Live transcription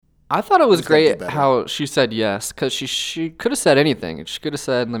I thought it was just gotta do great better. how she said yes, because she could have said anything. She could have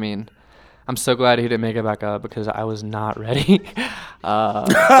said, I mean, I'm so glad he didn't make it back up because I was not ready. I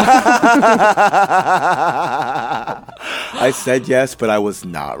said yes, but I was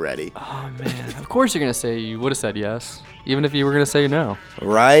not ready. Oh, man. Of course you're going to say you would have said yes, even if you were going to say no.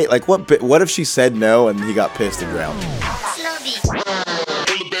 Right? Like, what if she said no and he got pissed and drowned?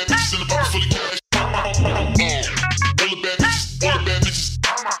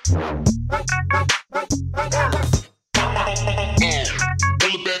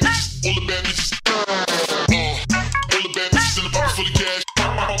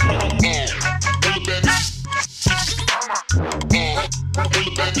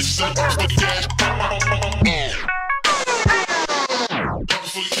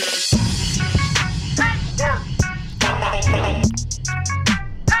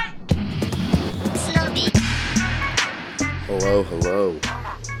 Hello.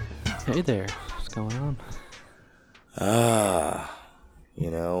 Hey there. What's going on?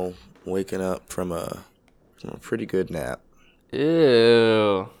 Waking up from a pretty good nap.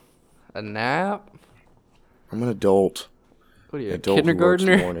 Ew. A nap? I'm an adult. What are you, a Adult who works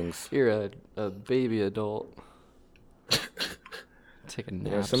kindergartner? mornings. You're a baby adult. Taking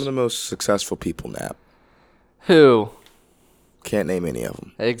naps. Some of the most successful people nap. Who? Can't name any of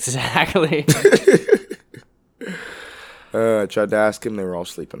them. Exactly. I tried to ask him, they were all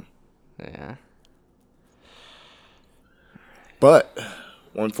sleeping. Yeah. But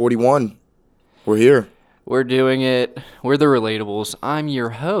 141, we're here. We're doing it. We're the Relatables. I'm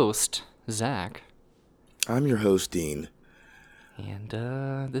your host, Zach. I'm your host, Dean. And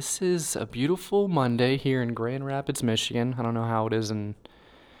this is a beautiful Monday here in Grand Rapids, Michigan. I don't know how it is in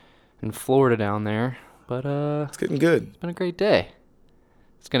Florida down there, but It's getting good. it's been a great day.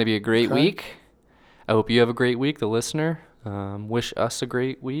 It's going to be a great week. I hope you have a great week, the listener. Wish us a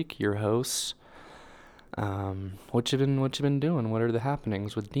great week, your hosts. What you been doing? What are the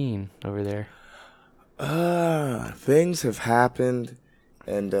happenings with Dean over there? Things have happened,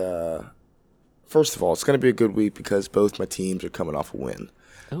 and first of all, it's going to be a good week because both my teams are coming off a win.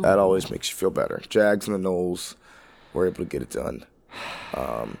 Ooh. That always makes you feel better. Jags and the Knowles were able to get it done.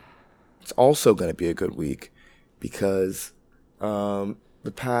 It's also going to be a good week because over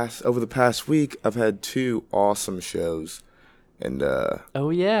the past week, I've had 2 awesome shows, and Oh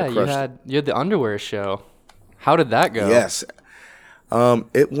yeah, you crushed had the underwear show. How did that go? yes,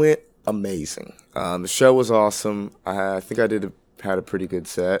 it went amazing. The show was awesome. I think I had a pretty good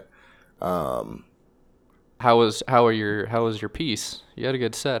set. How was your piece? You had a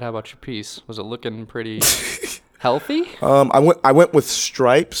good set. How about your piece? Was it looking pretty healthy? I went with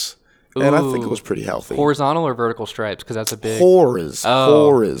stripes, and I think it Ooh. was pretty healthy. Horizontal or vertical stripes? Because that's a big Horrors,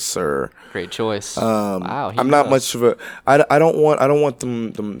 sir. great choice. Wow, I'm not much of a. I don't want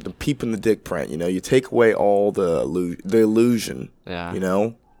them peeping the dick print. You take away all the illusion. Yeah.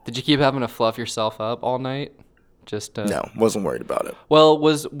 Did Did you keep having to fluff yourself up all night? Just No, wasn't worried about it. Well,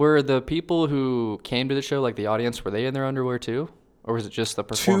 were the people who came to the show, like the audience, were they in their underwear too, or was it just the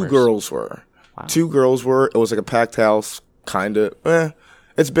performers? 2 girls were. Wow. 2 girls were. It was like a packed house, kind of.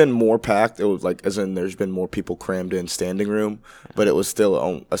 It's been more packed. It was like, as in, there's been more people crammed in standing room, but it was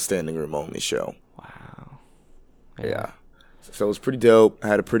still a standing room only show. Wow. Yeah. So it was pretty dope. I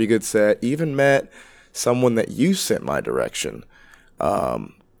had a pretty good set. Even met someone that you sent my direction,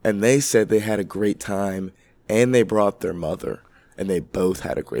 and they said they had a great time, and they brought their mother, and they both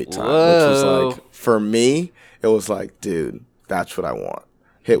had a great time. Whoa. Which was like, for me, it was like, dude, that's what I want.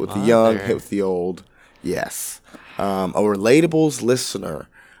 Hit with the young, hit with the old. Yes. A Relatables listener.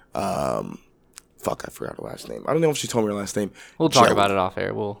 I forgot her last name. I don't know if she told me her last name. We'll talk Joey. about it off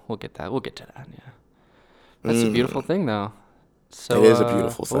air. We'll get that. We'll get to that. Yeah. That's a beautiful thing, though. So It is a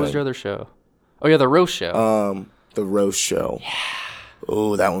beautiful What was thing. your other show? Oh yeah, the roast show. The roast show. Yeah.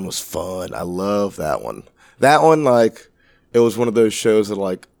 Oh, that one was fun. I love that one. That one, it was one of those shows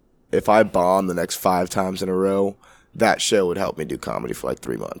that, if I bombed the next 5 times in a row, that show would help me do comedy for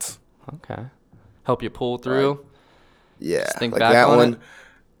 3 months. Okay. Help you pull through. Right. Yeah. Just think back that on one. it.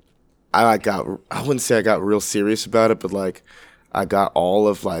 I wouldn't say I got real serious about it, but I got all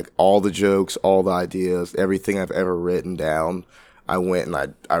of all the jokes, all the ideas, everything I've ever written down. I went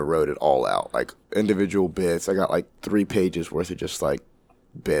and I wrote it all out, individual bits. I got 3 pages worth of just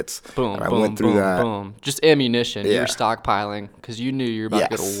bits. Boom, and I boom, went through boom, that. boom. Just ammunition. You Yeah. were stockpiling because you knew you were about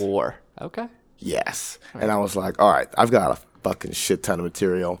to go Yes. to war. Okay. Yes. And I was like, all right, I've got a fucking shit ton of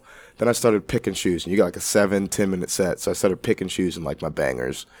material. Then I started picking shoes, and you got a 7-10 minute set. So I started picking shoes and my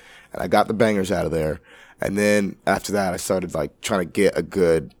bangers, and I got the bangers out of there. And then after that, I started trying to get a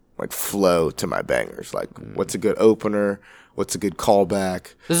good flow to my bangers. What's a good opener? What's a good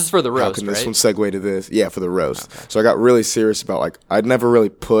callback? This is for the roast, How can this right? one segue to this? Yeah, for the roast. Okay. So I got really serious about, like, I'd never really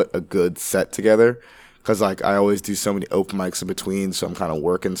put a good set together because, like, I always do so many open mics in between, so I'm kind of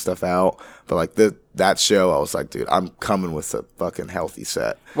working stuff out. But, like, that show, I was like, dude, I'm coming with a fucking healthy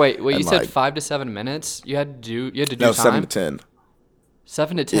set. Wait, you and said like, 5 to 7 minutes? You had to do no, time? 7 to 10.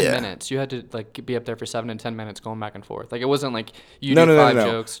 7 to 10 Yeah. minutes. You had to, like, be up there for 7 to 10 minutes going back and forth. Like, it wasn't like you did 5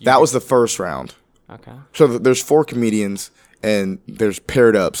 jokes. That was the first round. Okay. So there's 4 comedians, and there's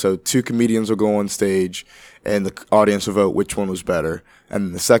paired up. So 2 comedians will go on stage, and the audience will vote which one was better.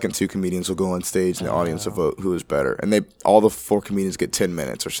 And the second 2 comedians will go on stage, and the audience will vote who was better. And all the 4 comedians get 10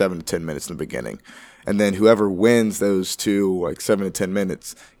 minutes, or 7 to 10 minutes in the beginning. And then whoever wins those 2, like 7 to 10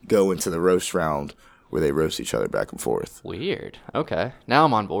 minutes, go into the roast round where they roast each other back and forth. Weird. Okay. Now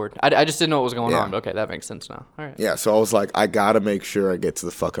I'm on board. I just didn't know what was going Yeah. on. But okay, that makes sense now. All right. Yeah, so I was like, I gotta make sure I get to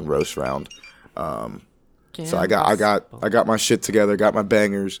the fucking roast round. So I got my shit together, got my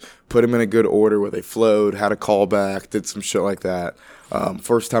bangers, put them in a good order where they flowed, had a callback, did some shit like that.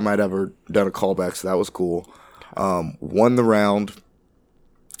 First time I'd ever done a callback, so that was cool. Won the round,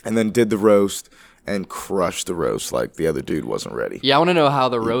 and then did the roast and crushed the roast like the other dude wasn't ready. Yeah, I want to know how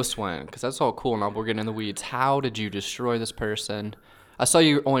the roast went because that's all cool. Now we're getting in the weeds. How did you destroy this person? I saw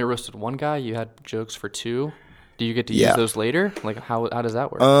you only roasted one guy. You had jokes for 2. Do you get to use those later? Like, how does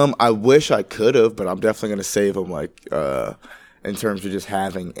that work? I wish I could have, but I'm definitely gonna save them. Like, in terms of just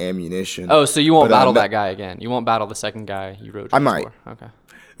having ammunition. Oh, so you won't battle that guy again? You won't battle the second guy you wrote? I might. For. Okay.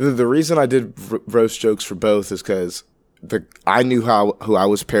 The reason I did roast jokes for both is because I knew who I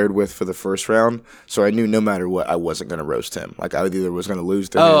was paired with for the first round, so I knew no matter what, I wasn't gonna roast him. Like, I either was gonna lose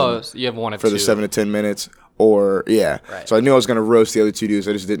to him so you have one of for 2. the 7 to 10 minutes, or Right. So I knew I was gonna roast the other 2 dudes.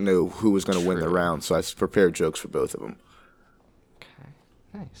 I just didn't know who was gonna win the round, so I prepared jokes for both of them.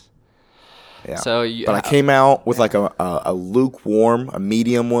 Nice. Yeah. So but I came out with like a lukewarm, a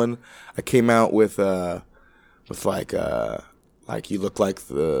medium one. I came out with like you look like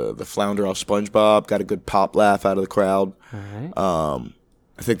the flounder off SpongeBob. Got a good pop laugh out of the crowd. All right.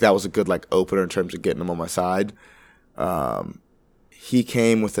 I think that was a good like opener in terms of getting him on my side. He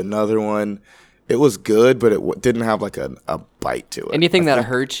came with another one. It was good, but it didn't have like a bite to it. Anything that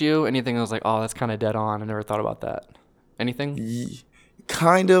hurt you? Anything that was like, oh, that's kind of dead on. I never thought about that. Anything?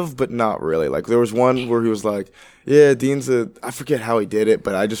 Kind of, but not really. Like, there was one where he was like, yeah, Dean's I forget how he did it,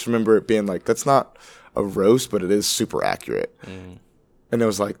 but I just remember it being like, that's not a roast, but it is super accurate. And it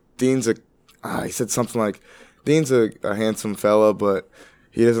was like, he said something like, Dean's a handsome fella, but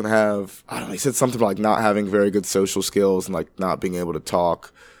he doesn't have, I don't know, he said something like not having very good social skills and like not being able to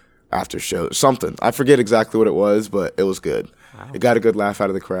talk after shows. Something. I forget exactly what it was, but it was good. Wow. It got a good laugh out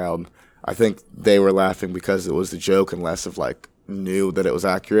of the crowd. I think they were laughing because it was the joke and less of like, knew that it was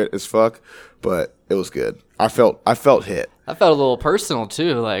accurate as fuck, but it was good. I felt hit. I felt a little personal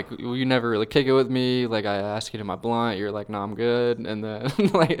too. Like, you never really kick it with me. Like, I ask you to my blunt, you're like, no, I'm good, and then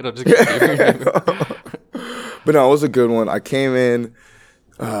like it'll just get But no, it was a good one. I came in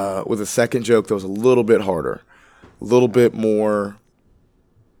with a second joke that was a little bit harder, a little bit more.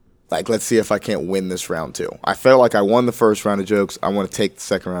 Like, let's see if I can't win this round too. I felt like I won the first round of jokes. I want to take the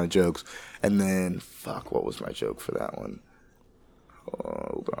second round of jokes, and then fuck, what was my joke for that one?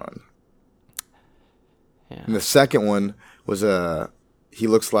 Hold on. Yeah. And the second one was he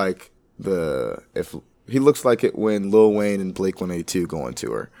looks like it when Lil Wayne and Blink-182 go on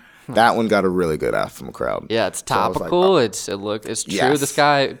tour. That one got a really good laugh from the crowd. Yeah, it's topical. It's true. Yes. This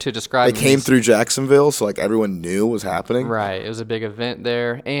guy, to describe, they came through Jacksonville, so like everyone knew what was happening. Right. It was a big event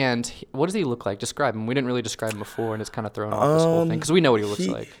there. And what does he look like? Describe him. We didn't really describe him before, and it's kind of thrown off this whole thing because we know what he looks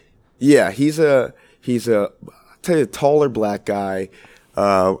like. Yeah, he's a I'll tell you, a taller black guy,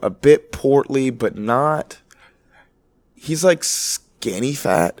 a bit portly, but not. He's like skinny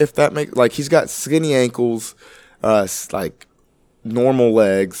fat, if that makes like he's got skinny ankles, like normal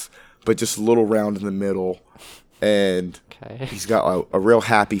legs, but just a little round in the middle, and he's got a real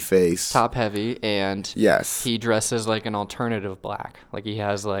happy face, top heavy, and yes, he dresses like an alternative black. Like, he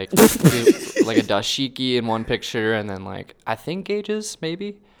has like like a dashiki in one picture, and then like I think gauges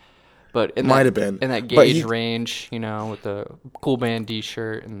maybe. But might have been in that gauge range, you know, with the Cool Band D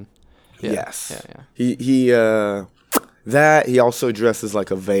shirt and yes, yeah. He also dresses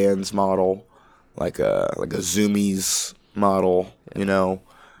like a Vans model, like a Zoomies model, you know.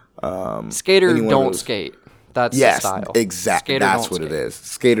 Skater don't skate. That's the style. Exactly. That's what it is.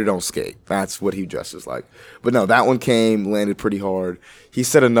 Skater don't skate. That's what he dresses like. But no, that one landed pretty hard. He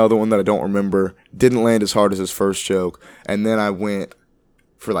said another one that I don't remember. Didn't land as hard as his first joke, and then I went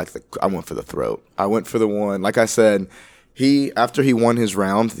for the throat. I went for the one, like I said, After he won his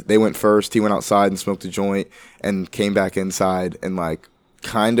round, they went first. He went outside and smoked a joint and came back inside and like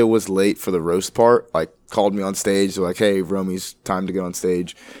kind of was late for the roast part. Like called me on stage. They're like, "Hey, Romy's time to get on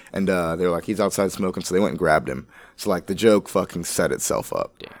stage," and they were like, "He's outside smoking," so they went and grabbed him. So like the joke fucking set itself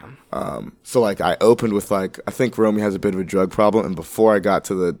up. Damn. So like I opened with like I think Romy has a bit of a drug problem, and before I got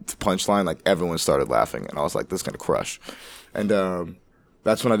to the punchline, like everyone started laughing, and I was like, "This is gonna crush," and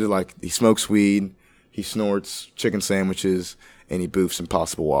that's when I did like he smokes weed. He snorts chicken sandwiches and he boofs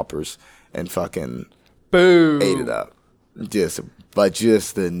Impossible Whoppers and fucking Boom. ate it up. Just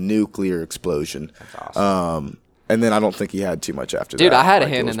the nuclear explosion. That's awesome. And then I don't think he had too much after that. Dude, I had a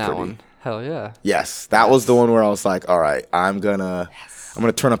Like, hand in that one. Hell yeah. Yes, that was the one where I was like, all right, I'm gonna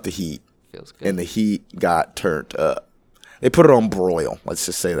turn up the heat. Feels good. And the heat got turned up. They put it on broil. Let's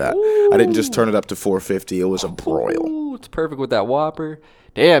just say that. I didn't just turn it up to 450. It was a broil. Ooh, it's perfect with that Whopper.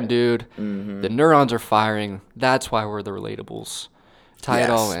 Damn, dude. Mm-hmm. The neurons are firing. That's why we're the relatables. Tie it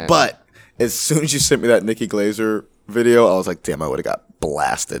all in. But as soon as you sent me that Nikki Glazer video, I was like, damn, I would have got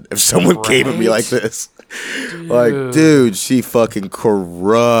blasted if someone came at me like this. Like, dude, she fucking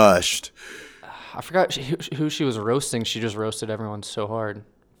crushed. I forgot who she was roasting. She just roasted everyone so hard.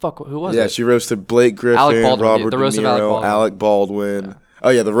 Fuck, who was it? Yeah, she roasted Blake Griffin, Alec Baldwin, Robert the De roast of Alec Niro, Baldwin. Alec Baldwin. Yeah. Oh,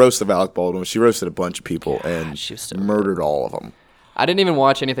 yeah, the roast of Alec Baldwin. She roasted a bunch of people and she was so murdered all of them. I didn't even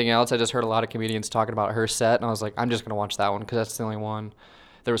watch anything else. I just heard a lot of comedians talking about her set, and I was like, I'm just going to watch that one because that's the only one.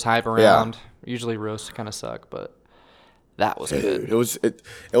 There was hype around. Usually roasts kind of suck, but that was good. It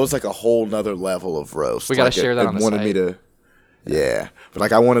was like a whole nother level of roast. We got to like share that on the wanted site. me to, yeah. But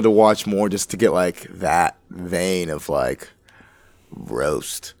like I wanted to watch more just to get like that vein of like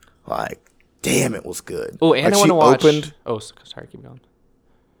roast. Like, damn, it was good. Oh, and like, I want to watch. Opened, sorry, keep going.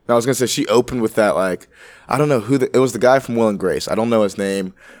 I was gonna say she opened with that like I don't know it was the guy from Will and Grace. I don't know his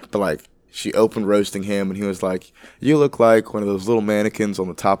name, but like she opened roasting him and he was like, "You look like one of those little mannequins on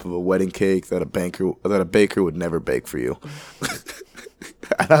the top of a wedding cake that a baker would never bake for you."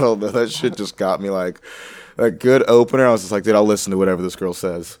 I don't know. That shit just got me like a good opener. I was just like, dude, I'll listen to whatever this girl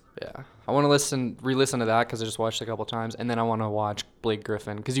says. Yeah. I want to re-listen to that because I just watched it a couple times, and then I want to watch Blake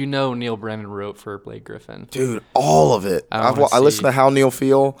Griffin because Neil Brennan wrote for Blake Griffin. Dude, all of it. I listen to How Neil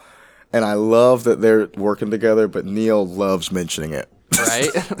Feel, and I love that they're working together, but Neil loves mentioning it. Right?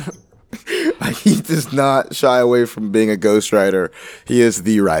 Like, he does not shy away from being a ghostwriter. He is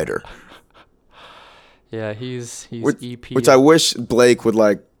the writer. Yeah, he's EP. Which I wish Blake would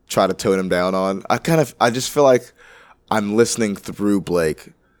like try to tone him down on. I just feel like I'm listening through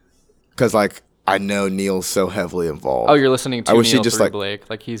Blake because like I know Neil's so heavily involved. Oh, you're listening to I wish Neil he just through like Blake,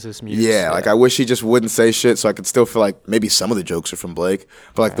 like he's his muse. yeah, like I wish he just wouldn't say shit so I could still feel like maybe some of the jokes are from Blake,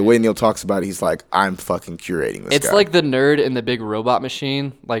 but like the way Neil talks about it, he's like, I'm fucking curating this. It's guy. like the nerd in the big robot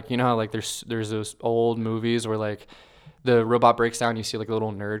machine. Like, you know how like there's those old movies where like the robot breaks down, you see like a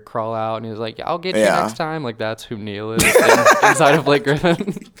little nerd crawl out, and he's like, I'll get you next time. Like that's who Neil is inside of Blake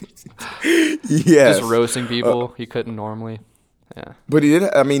Griffin. yes. Just roasting people he couldn't normally. Yeah. But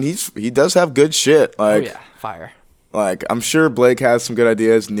he does have good shit. Like, Oh yeah, fire. Like, I'm sure Blake has some good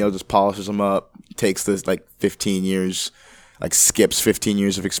ideas. Neil just polishes them up, takes this like 15 years, like skips 15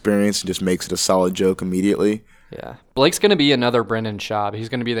 years of experience and just makes it a solid joke immediately. Yeah, Blake's gonna be another Brendan Schaub. He's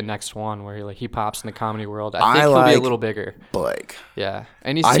gonna be the next one where he pops in the comedy world. I think he'll be a little bigger. Blake. Yeah,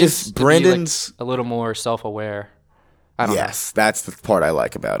 and he seems to be like a little more self-aware. I don't know. Yes, that's the part I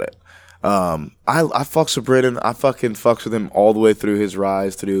like about it. I fucks with Brendan. I fucking fucks with him all the way through his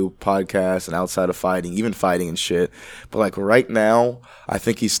rise to do podcasts and outside of fighting, even fighting and shit. But like right now, I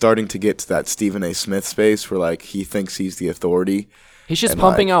think he's starting to get to that Stephen A. Smith space where like he thinks he's the authority. He's just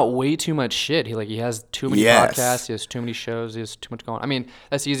pumping out way too much shit. He has too many podcasts. He has too many shows. He has too much going on. I mean,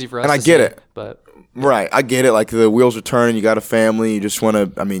 that's easy for us to say. And I get it. But right, I get it. Like the wheels are turning. You got a family. You just want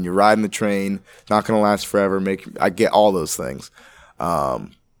to. I mean, you're riding the train. Not going to last forever. I get all those things.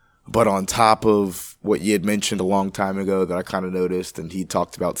 But on top of what you had mentioned a long time ago that I kind of noticed, and he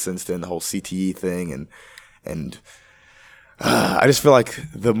talked about since then, the whole CTE thing, and I just feel like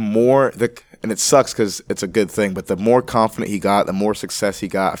and it sucks because it's a good thing, but the more confident he got, the more success he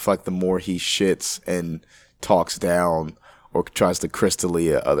got, I feel like the more he shits and talks down or tries to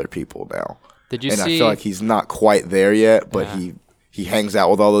Crystalia other people now. Did you see? And I feel like he's not quite there yet, but he hangs out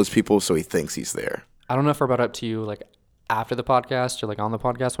with all those people, so he thinks he's there. I don't know if I brought up to you like after the podcast or like on the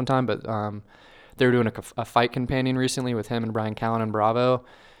podcast one time, but they were doing a fight companion recently with him and Brian Callen and Bravo.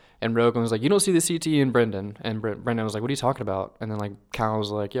 And Rogan was like, you don't see the CTE in Brendan. And Brendan was like, what are you talking about? And then like Callen was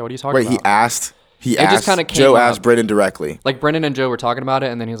like, yeah, what are you talking about? Wait, Joe asked Brendan directly. Like Brendan and Joe were talking about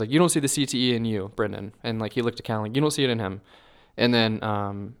it, and then he was like, you don't see the CTE in you, Brendan. And like he looked at Callen like, you don't see it in him. And then,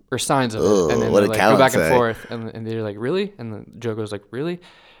 or signs of it. And then what they did like Callan go back and say? forth. And they're like, really? And the Joe goes like, really?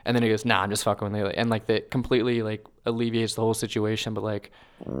 And then he goes, nah, I'm just fucking with you. And like that completely like alleviates the whole situation. But like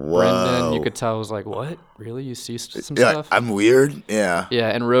Brendan, you Whoa. could tell was like, what? Really? You see some Yeah, stuff? I'm weird. Yeah. Yeah.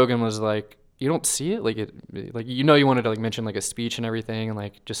 And Rogan was like, you don't see it? Like you wanted to like mention like a speech and everything and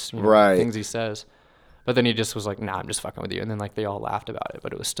like just, Right. things he says. But then he just was like, nah, I'm just fucking with you. And then like they all laughed about it.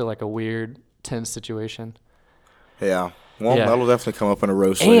 But it was still like a weird, tense situation. Yeah. Well, Yeah. that'll definitely come up in a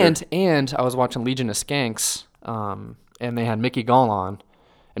roast later. And I was watching Legion of Skanks, and they had Mickey Gall on,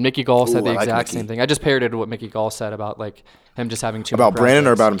 and Mickey Gall said Ooh, the I like exact Mickey. same thing. I just parroted what Mickey Gall said about like him just having too About many Brandon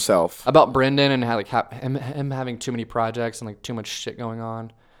or projects. about himself? About Brendan and how like him having too many projects and like too much shit going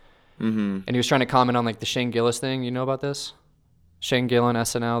on. Mm-hmm. And he was trying to comment on like the Shane Gillis thing. You know about this? Shane Gillen,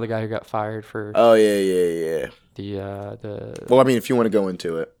 SNL, the guy who got fired for Oh, yeah. the. Well, I mean, if you want to go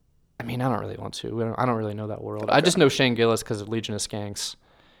into it. I mean, I don't really want to. I don't really know that world. I just know Shane Gillis because of Legion of Skanks.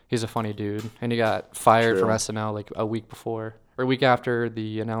 He's a funny dude, and he got fired from True. SNL like a week before or a week after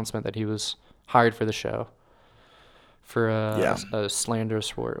the announcement that he was hired for the show for a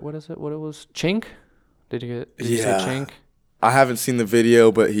slanderous word. What is it? What it was? Chink? Did you say Yeah. chink? I haven't seen the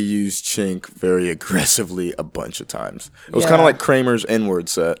video, but he used chink very aggressively a bunch of times. It was kind Yeah. of like Kramer's N-word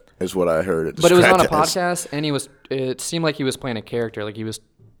set, is what I heard. But it was on a described as. podcast, and it seemed like he was playing a character, like he was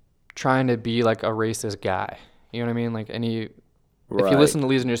trying to be like a racist guy. You know what I mean? Like if you Right. listen to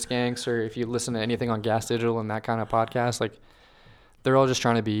Legion of Skanks or if you listen to anything on Gas Digital and that kind of podcast, like they're all just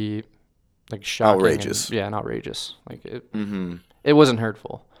trying to be like shocking Outrageous. and outrageous. Like it wasn't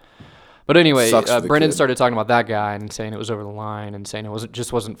hurtful. But anyway, Sucks for the Brendan kid. started talking about that guy and saying it was over the line and saying it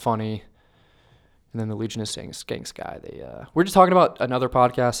wasn't funny. And then the Legion of Skanks guy, we're just talking about another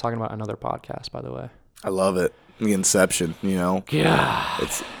podcast, by the way. I love it. The Inception, Yeah.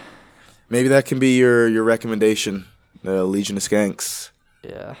 Maybe that can be your recommendation, the Legion of Skanks.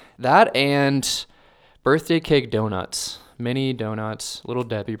 Yeah. That and birthday cake donuts. Mini donuts. Little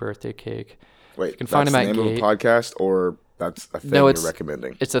Debbie birthday cake. Wait, You can find that's them the at name of Gate. a podcast, or that's a thing No, you're it's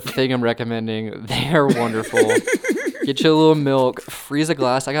recommending? It's a thing I'm recommending. They are wonderful. Get you a little milk. Freeze a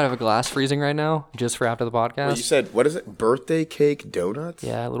glass. I gotta have a glass freezing right now just for after the podcast. Wait, you said, what is it? Birthday cake donuts?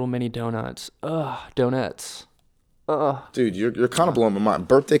 Yeah, little mini donuts. Ugh, donuts. Ugh. Dude, you're kind of blowing my mind.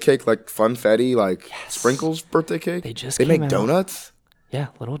 Birthday cake, like funfetti, like sprinkles birthday cake? They just They came make out. donuts? Yeah,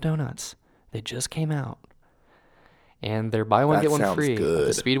 little donuts. They just came out. And they're buy one, That get one sounds free at the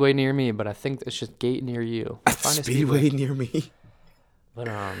good. Speedway near me, but I think it's just Gate near you. Find a Speedway near me. But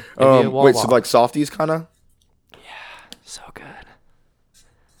maybe a Wait, so Wawa. like softies kind of? So good.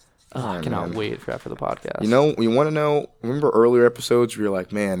 Oh, I cannot wait for after the podcast. You want to know, remember earlier episodes where you're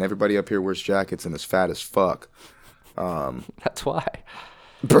like, man, everybody up here wears jackets and is fat as fuck. That's why.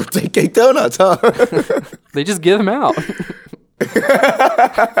 Birthday cake donuts, huh? They just give them out.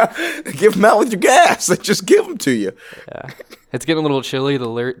 Give them out with your gas. They just give them to you. Yeah. It's getting a little chilly. The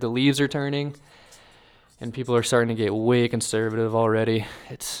leaves are turning. And people are starting to get way conservative already.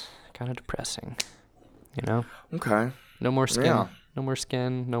 It's kind of depressing. Okay. No more skin. Yeah. No more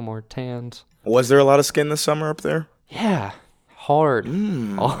skin. No more tans. Was there a lot of skin this summer up there? Yeah. Hard.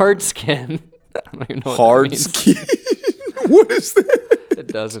 Hard skin. I don't even know what Hard that means. skin. What is that? It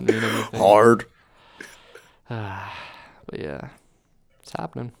doesn't mean anything. Hard. But yeah. It's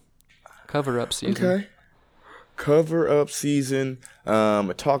happening. Cover up season. Okay. Cover up season.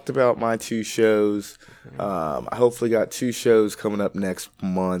 I talked about my 2 shows. I hopefully got 2 shows coming up next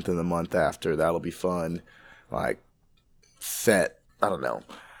month and the month after. That'll be fun. Like, set. I don't know.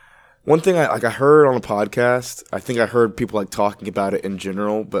 One thing I heard on a podcast, I think I heard people like talking about it in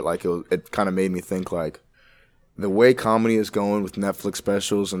general, but like it kind of made me think like the way comedy is going with Netflix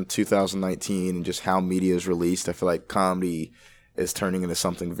specials in 2019 and just how media is released. I feel like comedy is turning into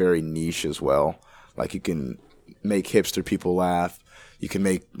something very niche as well. Like you can make hipster people laugh. You can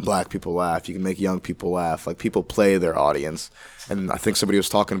make black people laugh. You can make young people laugh. Like people play their audience. And I think somebody was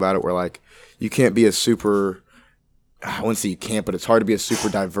talking about it where like you can't be a super, I wouldn't say you can't, but it's hard to be a super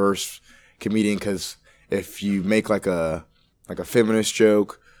diverse comedian because if you make like a feminist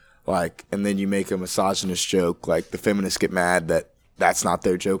joke, like, and then you make a misogynist joke, like the feminists get mad that that's not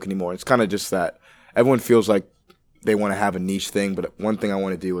their joke anymore. It's kind of just that everyone feels like they want to have a niche thing, but one thing I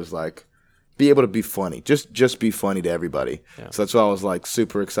want to do is like be able to be funny, just be funny to everybody. Yeah. So that's why I was like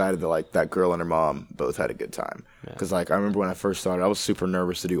super excited that like that girl and her mom both had a good time. Because like I remember when I first started, I was super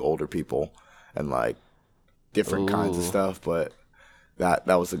nervous to do older people and like different kinds of stuff, but that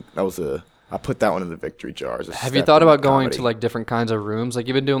was a I put that one in the victory jar. Have you thought about going to like different kinds of rooms? Like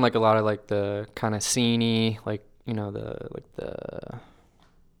you've been doing like a lot of like the kind of sceney, like the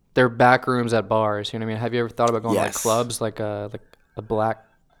they're back rooms at bars. You know what I mean? Have you ever thought about going to like Yes. clubs, like a black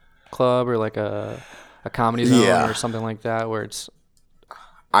club or like a comedy zone Yeah. or something like that, where it's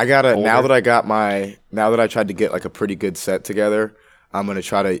I gotta now Older. that I tried to get like a pretty good set together. I'm gonna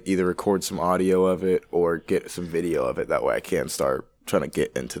try to either record some audio of it or get some video of it. That way I can start trying to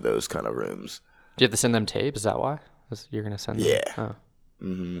get into those kind of rooms. do you have to send them tape? Is that why? You're gonna send them? Yeah.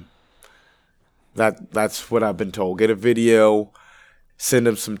 Oh. That's what I've been told. Get a video, send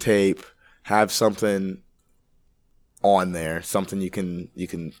them some tape, have something on there, something you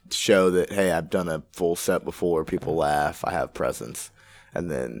can show that, hey, I've done a full set before. People laugh. I have presence, and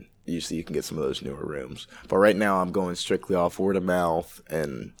then usually you can get some of those newer rooms. But right now I'm going strictly off word of mouth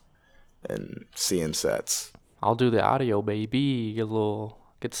and seeing sets. I'll do the audio, baby.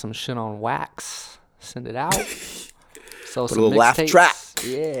 Get some shit on wax. Send it out. Sell Put a some little laugh mixtapes. track.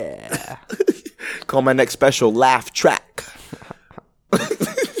 Yeah. Call my next special Laugh Track.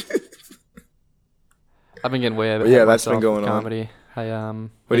 I've been getting way ahead yeah, of that's been myself going with on. comedy.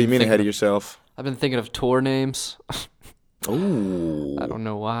 What do you mean ahead of yourself? I've been thinking of tour names. Ooh. I don't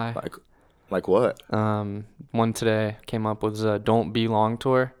know why. Like what? One today came up was Don't Be Long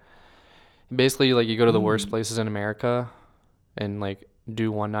Tour. Basically, like, you go to the worst places in America and like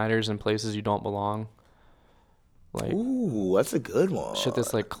do one-nighters in places you don't belong. Like Ooh, that's a good one. shit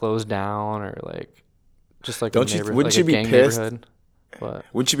that's like closed down or like just like Don't a you- neighborhood, wouldn't like you a be gang pissed? neighborhood. But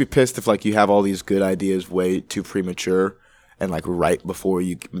Wouldn't you be pissed if like you have all these good ideas way too premature, and like right before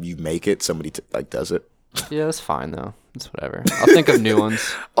you make it, somebody like does it? yeah, that's fine though. It's whatever. I'll think of new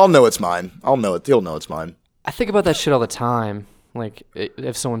ones. I'll know it's mine. I'll know it. You'll know it's mine. I think about that shit all the time. Like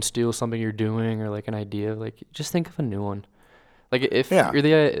if someone steals something you're doing or like an idea, like just think of a new one. Like if Yeah.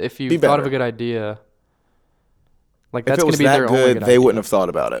 if you Be thought of better. a good idea, like If that's it gonna was be that their only good, good they idea. wouldn't have thought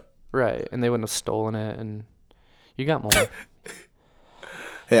about it. Right, and they wouldn't have stolen it, and you got more.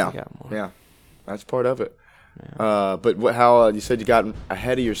 Yeah, You got more. yeah, that's part of it. But how you said you got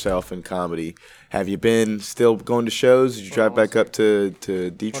ahead of yourself in comedy? Have you been still going to shows? Did you drive back up to Hold on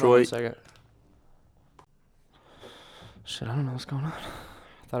one Detroit? second. Shit, I don't know what's going on.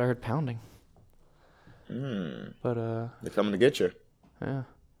 I thought I heard pounding. But They're coming to get you. yeah.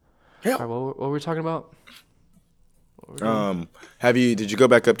 Yeah. All right, what were we talking about? What were we doing? Did you go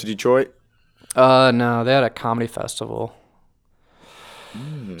back up to Detroit? No, they had a comedy festival.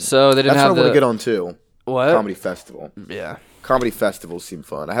 So they didn't That's have what I want the to get on too. what? Comedy festival. Yeah. Comedy festivals seem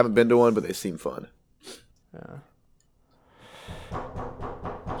fun. I haven't been to one, but they seem fun.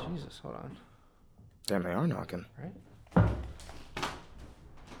 Jesus, hold on. Damn, they are knocking. Right?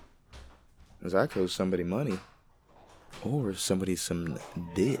 That owes somebody money. Or somebody some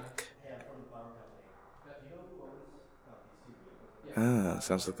dick.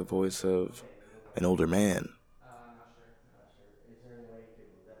 Sounds like the voice of an older man.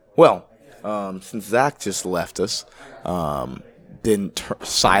 Well, since Zach just left us, didn't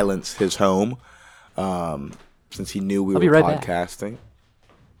silence his home, since he knew we I'll were be right back. podcasting.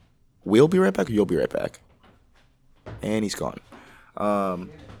 We'll be right back, or you'll be right back. And he's gone.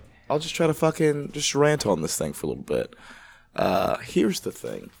 I'll just try to fucking just rant on this thing for a little bit. Here's the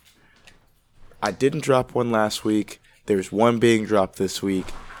thing. I didn't drop one last week. There's one being dropped this week.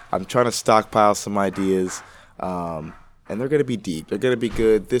 I'm trying to stockpile some ideas. And they're going to be deep. They're going to be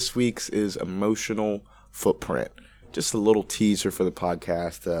good. This week's is Emotional Footprint. Just a little teaser for the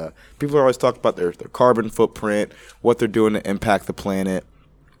podcast. People are always talking about their carbon footprint, what they're doing to impact the planet.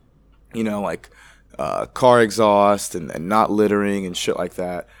 You know, like car exhaust and not littering and shit like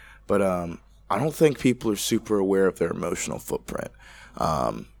that. But I don't think people are super aware of their emotional footprint.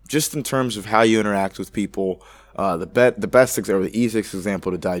 Just in terms of how you interact with people, the best or the easiest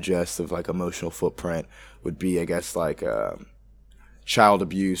example to digest of like emotional footprint would be, I guess, like child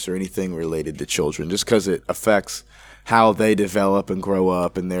abuse or anything related to children, just because it affects how they develop and grow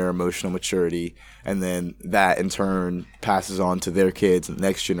up and their emotional maturity, and then that in turn passes on to their kids and the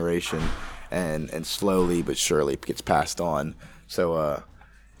next generation, and slowly but surely gets passed on. So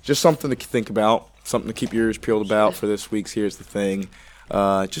just something to think about, something to keep your ears peeled about for this week's Here's the Thing.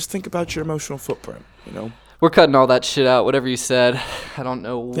 Just think about your emotional footprint, you know? We're cutting all that shit out, whatever you said. I don't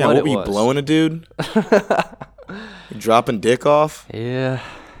know what Yeah, what it were you was. blowing a dude? You dropping dick off? Yeah,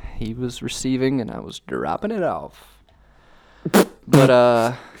 he was receiving and I was dropping it off.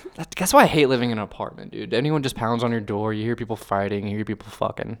 But that's why I hate living in an apartment, dude. Anyone just pounds on your door, you hear people fighting, you hear people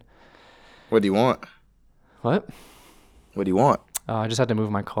fucking. What do you want? What? What do you want? I just had to move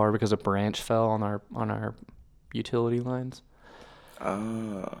my car because a branch fell on our utility lines.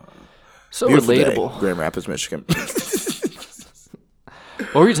 So Beautiful day, relatable. Grand Rapids, Michigan.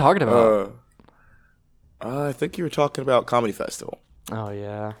 What were you talking about? I think you were talking about Comedy Festival. Oh,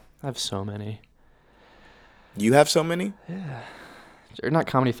 yeah. I have so many. You have so many? Yeah. Or not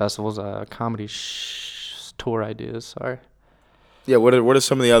comedy festivals, comedy tour ideas. Sorry. Yeah, what are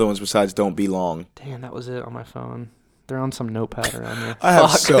some of the other ones besides Don't Be Long? Damn, that was it on my phone. They're on some notepad around there. I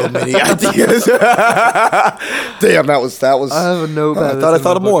have so many ideas. Damn, that was. I have a notepad. I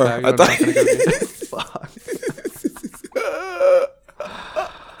thought of more. I thought.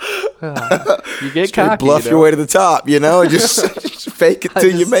 You get Straight cocky. bluff your way to the top, just fake it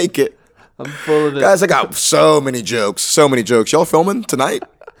till you make it. I'm full of it. Guys, I got so many jokes. So many jokes. Y'all filming tonight?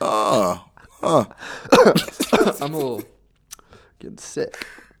 I'm a little getting sick.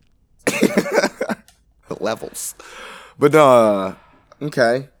 Levels. But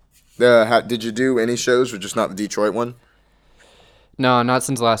okay. Did you do any shows or just not the Detroit one? No, not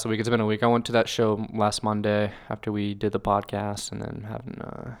since last week. It's been a week. I went to that show last Monday after we did the podcast, and then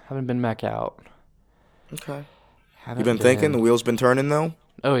haven't been back out. Okay. You been thinking? The wheels been turning though?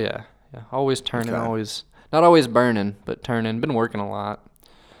 Oh yeah. Always turning. Okay. Always not always burning, but turning. Been working a lot,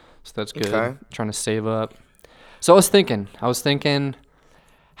 so that's good. Okay. Trying to save up. So I was thinking,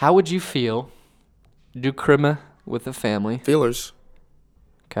 how would you feel? Do crema with the family. Feelers.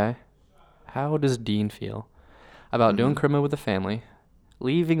 Okay. How does Dean feel about doing crema with the family,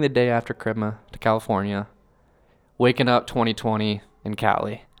 leaving the day after crema to California, waking up 2020 in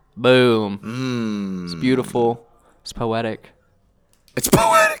Cali? Boom. It's beautiful. It's poetic. It's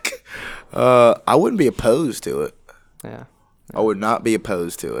poetic. I wouldn't be opposed to it. Yeah. I would not be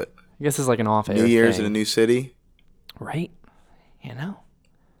opposed to it. I guess it's like an off-air New Year's thing. in a new city. Right?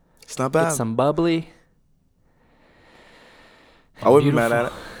 It's not bad. Get some bubbly. I wouldn't be mad at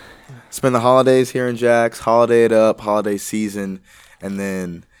it. Spend the holidays here in Jax, holiday it up, holiday season, and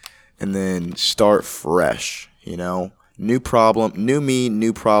then start fresh, New problem, new me,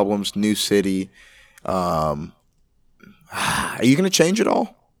 new problems, new city. Are you going to change it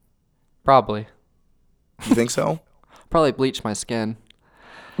all? Probably. You think so? Probably bleach my skin.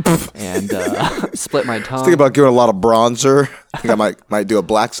 And split my tongue. I was thinking about doing a lot of bronzer. I think I might do a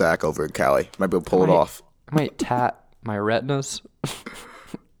black sack over in Cali. Might be able to pull it off. I might tat my retinas.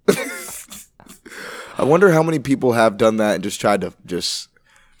 I wonder how many people have done that and just tried to just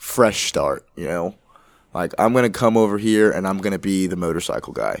fresh start, Like, I'm going to come over here and I'm going to be the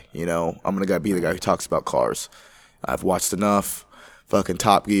motorcycle guy, I'm going to be the guy who talks about cars. I've watched enough fucking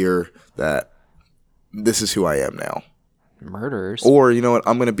Top Gear that this is who I am now. Murderers. Or, you know what,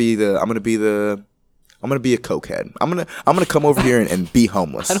 I'm going to be a cokehead. I'm going to come over here and be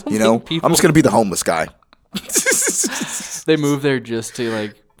homeless, I'm just going to be the homeless guy. They move there just to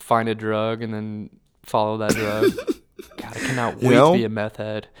like find a drug and then follow that drug. God, I cannot wait to be a meth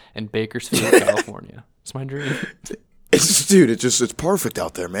head in Bakersfield, California. It's my dream. It's perfect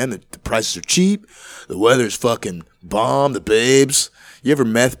out there, man. The prices are cheap. The weather's fucking bomb. The babes. You ever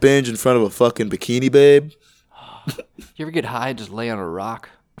meth binge in front of a fucking bikini babe? You ever get high and just lay on a rock?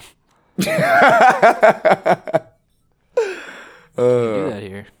 You do that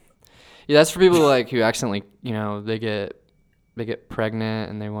here. Yeah, that's for people like who accidentally, they get pregnant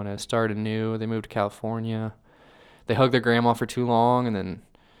and they want to start anew. They move to California. They hug their grandma for too long and then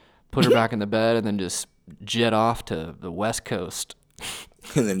put her back in the bed and then just jet off to the West Coast.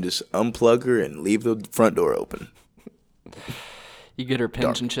 And then just unplug her and leave the front door open. You get her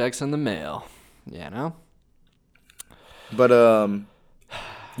pension checks in the mail. But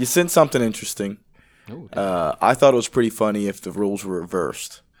you sent something interesting. Ooh, I thought it was pretty funny if the rules were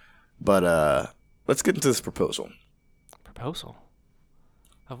reversed. But let's get into this proposal. Proposal?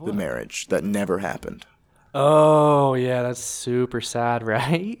 Of what? The marriage that never happened. Oh, yeah, that's super sad,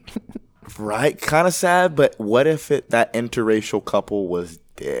 right? Right? Kind of sad, but what if that interracial couple was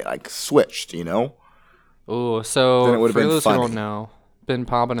switched, Oh, so Then it would've for been those who funny. don't know, been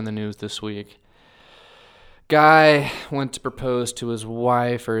popping in the news this week. Guy went to propose to his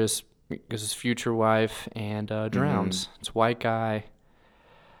wife or his future wife and drowns. It's white guy,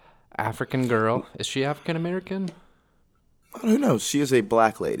 African girl. Is she African American? Who knows? She is a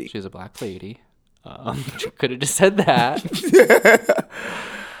black lady. She's a black lady. Could have just said that.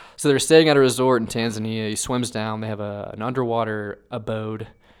 So they're staying at a resort in Tanzania. He swims down. They have an underwater abode,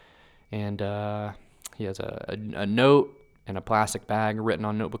 and he has a note and a plastic bag written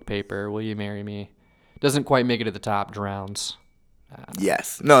on notebook paper. Will you marry me? Doesn't quite make it to the top. Drowns.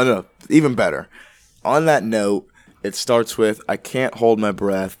 Yes. No. Even better. On that note, it starts with, I can't hold my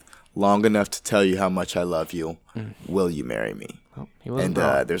breath long enough to tell you how much I love you. Will you marry me? Oh, he wasn't And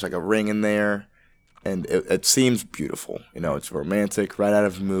wrong. there's like a ring in there. And it seems beautiful. It's romantic, right out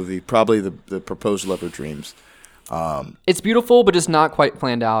of a movie. Probably the proposal of her dreams. It's beautiful, but it's not quite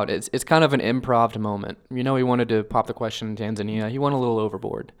planned out. It's kind of an improv moment. He wanted to pop the question in Tanzania. He went a little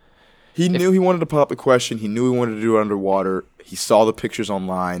overboard. He knew he wanted to pop the question. He knew he wanted to do it underwater. He saw the pictures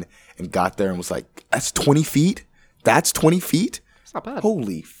online and got there and was like, that's 20 feet? That's 20 feet? It's not bad.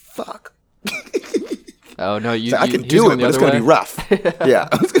 Holy fuck. Oh, no, I can do it, but it's going to be rough. Yeah.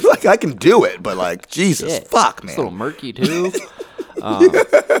 Like, I can do it, but like, Jesus, fuck, man. It's a little murky, too.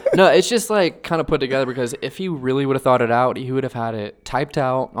 No, it's just like kind of put together because if he really would have thought it out, he would have had it typed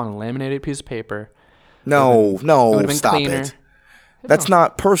out on a laminated piece of paper. No, stop cleaner. it. That's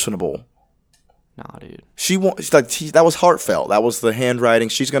not personable. Nah, dude. That was heartfelt. That was the handwriting.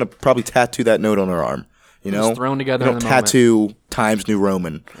 She's going to probably tattoo that note on her arm. Just thrown together in the tattoo Times New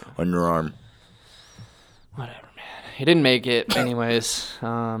Roman on your arm. Whatever, man. He didn't make it anyways.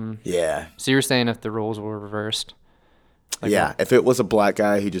 Yeah. So you were saying if the roles were reversed? Yeah, if it was a black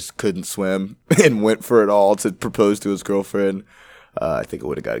guy, he just couldn't swim and went for it all to propose to his girlfriend, I think it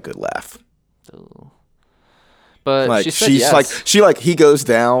would have got a good laugh. Ooh. But like, she said yes. He goes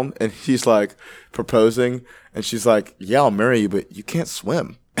down and he's like proposing, and she's like, yeah, I'll marry you, but you can't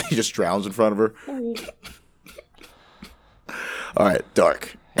swim. He just drowns in front of her. All right,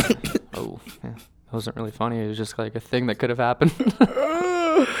 dark. Yeah. Yeah. It wasn't really funny. It was just like a thing that could have happened.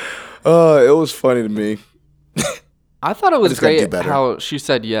 It was funny to me. I thought it was great how she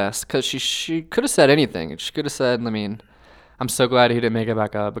said yes, because she could have said anything. She could have said, I'm so glad he didn't make it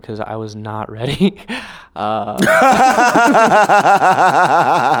back up because I was not ready. I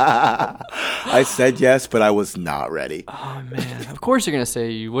said yes, but I was not ready. Oh, man. Of course you're going to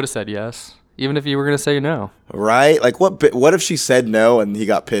say you would have said yes, even if you were going to say no. Right? Like, what if she said no and he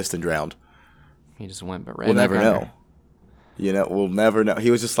got pissed and drowned? He just went, but we'll never know. We'll never know.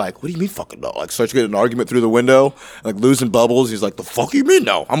 He was just like, what do you mean fucking no? Like, starts to get an argument through the window, like losing bubbles. He's like, the fuck you mean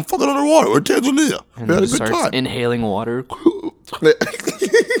no? I'm fucking underwater. We're in Tanzania. And he starts inhaling water.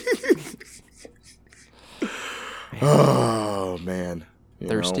 Oh, man.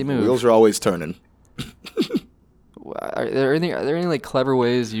 Thirsty move. Wheels are always turning. Are there any like clever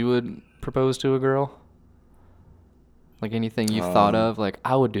ways you would propose to a girl? Like anything you've thought of? Like,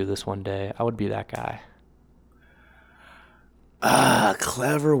 I would do this one day. I would be that guy.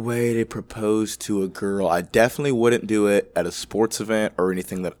 Clever way to propose to a girl. I definitely wouldn't do it at a sports event or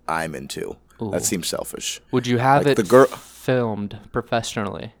anything that I'm into. Ooh. That seems selfish. Would you have it filmed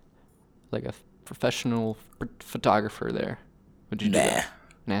professionally? Like a professional photographer there? Would you do that?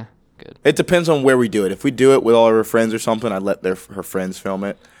 Nah? Good. It depends on where we do it. If we do it with all of her friends or something, I'd let her friends film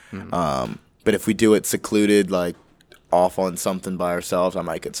it. Mm-hmm. But if we do it secluded, like off on something by ourselves, I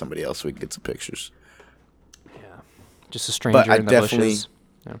might get somebody else so we can get some pictures. Just a stranger in the bushes.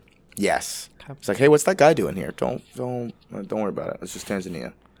 Yeah. Yes. Okay. It's like, hey, what's that guy doing here? Don't worry about it. It's just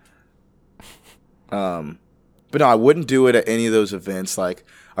Tanzania. But no, I wouldn't do it at any of those events. Like,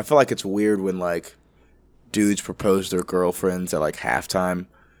 I feel like it's weird when like dudes propose to their girlfriends at like halftime,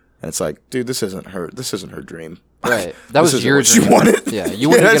 and it's like, dude, this isn't her dream. Right. That was your dream. You wanted. Yeah, you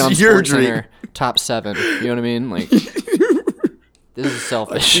wouldn't get on SportsCenter top 7. You know what I mean? Like. This is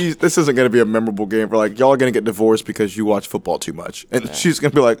selfish. Like, this isn't going to be a memorable game for like, y'all are going to get divorced because you watch football too much. And she's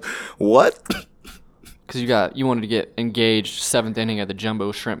going to be like, what? Because you wanted to get engaged 7th inning at the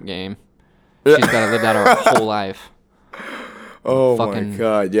Jumbo Shrimp game. She's got to live that her whole life. Oh, my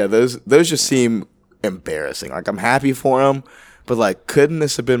God. Yeah, those just seem embarrassing. Like, I'm happy for them, but like, couldn't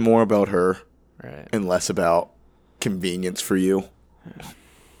this have been more about her and less about convenience for you?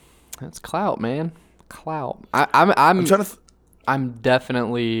 That's clout, man. Clout. I'm trying to... I'm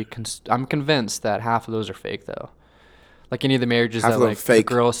definitely I'm convinced that half of those are fake though. Like any of the marriages that like the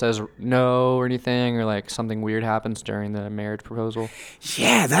girl says no or anything, or like something weird happens during the marriage proposal.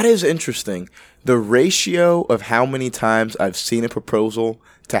 Yeah, that is interesting. The ratio of how many times I've seen a proposal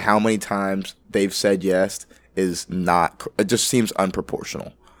to how many times they've said yes is not. It just seems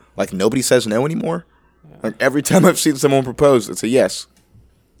unproportional. Like nobody says no anymore. Yeah. Like every time I've seen someone propose, it's a yes.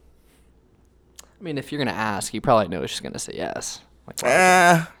 I mean, if you're gonna ask, you probably know she's gonna say yes.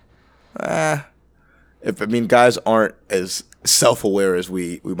 Guys aren't as self-aware as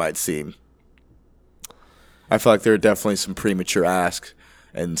we might seem. I feel like there are definitely some premature asks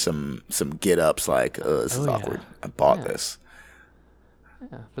and some get-ups like, this is awkward. I bought this.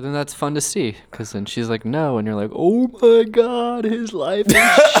 Yeah, but then that's fun to see because then she's like, no, and you're like, oh my God, his life is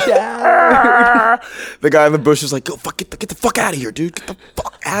shattered. The guy in the bush is like, go get the fuck out of here, dude. Get the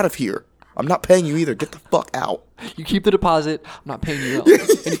fuck out of here. I'm not paying you either. Get the fuck out. You keep the deposit. I'm not paying you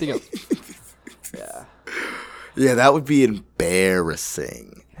anything else. Yeah. Yeah, that would be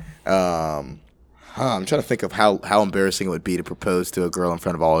embarrassing. I'm trying to think of how embarrassing it would be to propose to a girl in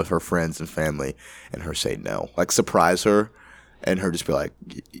front of all of her friends and family, and her say no. Like surprise her, and her just be like,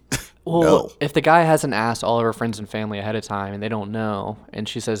 Well, no. if the guy hasn't asked all of her friends and family ahead of time and they don't know, and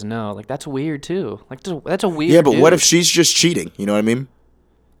she says no, like that's weird too. Like that's a weird. Yeah, but what dude. if she's just cheating? You know what I mean?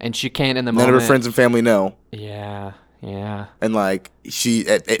 And she can't in the None moment. of her friends and family know, Yeah, yeah. and like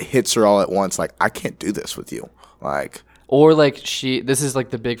it hits her all at once. Like, I can't do this with you. Like, Or like this is like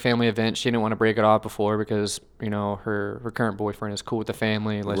the big family event. She didn't want to break it off before because her current boyfriend is cool with the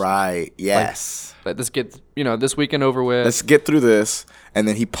family. right? Yes. Let this get this weekend over with. Let's get through this, and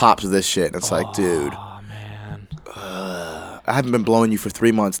then he pops this shit, and it's like, dude, Oh man. I haven't been blowing you for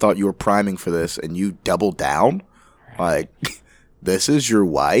 3 months. Thought you were priming for this, and you doubled down. Like, this is your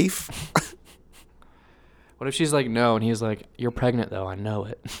wife. What if she's like no, and he's like, "You're pregnant though. I know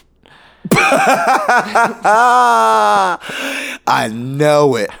it." I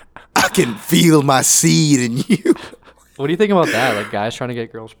know it. I can feel my seed in you. What do you think about that? Like guys trying to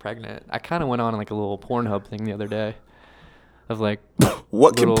get girls pregnant. I kind of went on like a little Pornhub thing the other day, of like,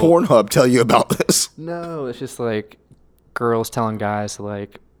 What can Pornhub tell you about this? no, it's just like girls telling guys to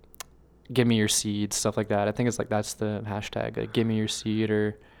like, give me your seed, stuff like that. I think it's like that's the hashtag, like give me your seed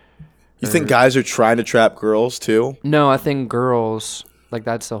or. You think guys are trying to trap girls too? No, I think girls like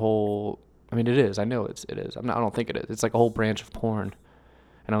that's the whole. I mean, it is. I know it is. I don't think it is. It's like a whole branch of porn,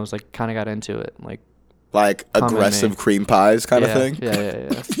 and I was like kind of got into it, like aggressive cream pies kind of thing?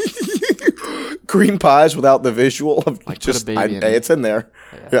 Yeah. Cream pies without the visual of Like just, put a baby in hey, it. it's in there.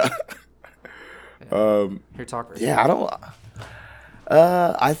 Yeah. Here, talk. Yeah, I don't.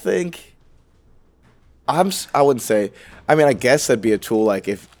 I think I wouldn't say. I mean, I guess that'd be a tool. Like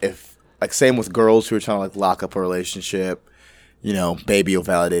if like same with girls who are trying to like lock up a relationship. Baby will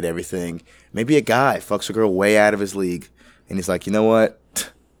validate everything. Maybe a guy fucks a girl way out of his league, and he's like, you know what?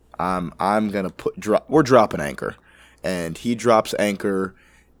 I'm gonna we're dropping anchor, and he drops anchor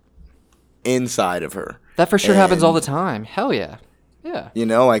inside of her. That for sure happens all the time. Hell yeah, yeah.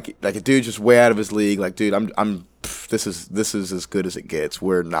 Like a dude just way out of his league. Like, dude, this is as good as it gets.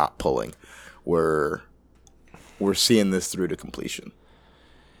 We're not pulling. We're seeing this through to completion.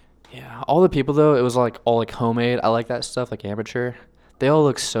 Yeah, all the people though, it was like all like homemade. I like that stuff, like amateur. They all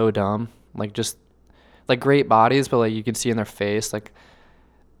look so dumb, like just like great bodies, but like you can see in their face, like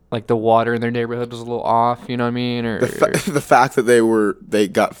the water in their neighborhood was a little off. You know what I mean? Or The fact that they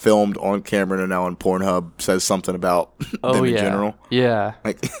got filmed on camera and are now on Pornhub says something about them in general. Yeah,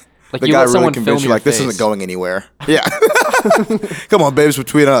 Like like the you guy let really someone convinced film you, your like, this face. isn't going anywhere. Yeah, come on, babes,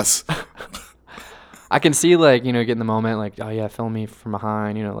 between us. I can see like get in the moment, like oh yeah, film me from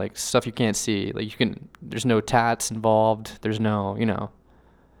behind. Like stuff you can't see. Like there's no tats involved. There's no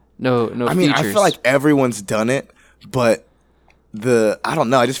no. I mean, features. I feel like everyone's done it, but I don't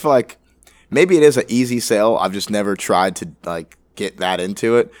know. I just feel like maybe it is an easy sell. I've just never tried to like get that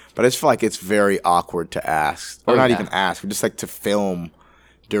into it, but I just feel like it's very awkward to ask, or not even ask, but just like to film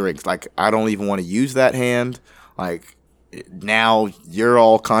during. Like, I don't even want to use that hand. Like, now you're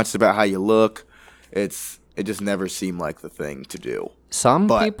all conscious about how you look. It just never seemed like the thing to do. Some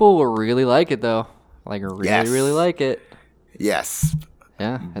people will really like it though. Like really like it. Yes.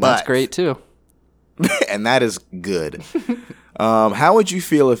 Yeah, and that's great too. And that is good. How would you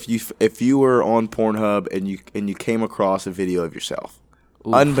feel if you were on Pornhub and you came across a video of yourself,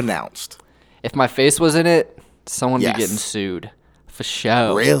 unbeknownst? If my face was in it, someone would Yes. be getting sued for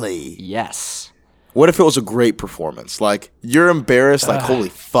sure. Really? Yes. What if it was a great performance? Like, you're embarrassed, like, holy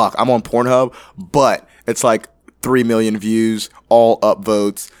fuck, I'm on Pornhub, but it's like 3 million views, all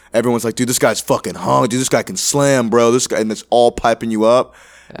upvotes. Everyone's like, dude, this guy's fucking hung. Dude, this guy can slam, bro. This guy, and it's all piping you up.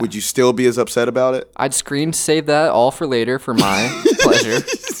 Yeah. Would you still be as upset about it? I'd screen save that all for later for my pleasure,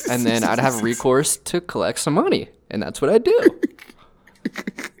 and then I'd have recourse to collect some money, and that's what I do.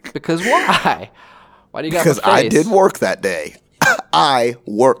 Because why? Why do you got Because my I face? did work that day. I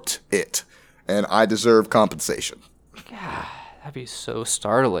worked it. And I deserve compensation. God, that'd be so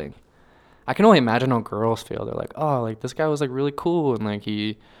startling. I can only imagine how girls feel. They're like, oh, like this guy was like really cool, and like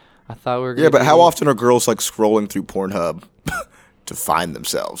I thought we were gonna Yeah, but be- how often are girls like scrolling through Pornhub to find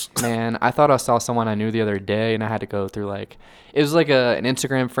themselves? Man, I thought I saw someone I knew the other day, and I had to go through like it was like an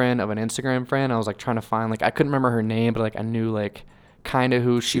Instagram friend of an Instagram friend. I was like trying to find like I couldn't remember her name, but like I knew like kind of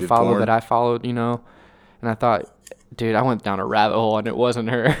who she did followed porn? that I followed, and I thought, dude, I went down a rabbit hole and it wasn't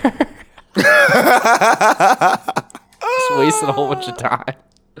her. Just wasted a whole bunch of time.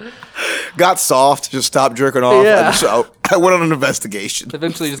 Got soft, just stopped jerking off. Yeah. I went on an investigation.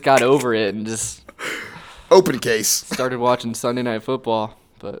 Eventually, just got over it and just Open case. started watching Sunday Night Football.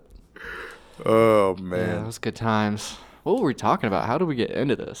 But Oh, yeah, man. it was good times. What were we talking about? How did we get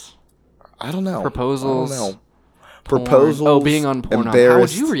into this? I don't know. Proposals. I don't know. Porn. Proposals. Oh, being on Pornhub. How would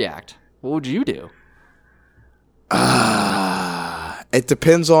embarrassed. you react? What would you do? It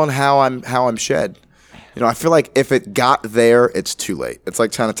depends on how I'm shed. You know, I feel like if it got there, it's too late. It's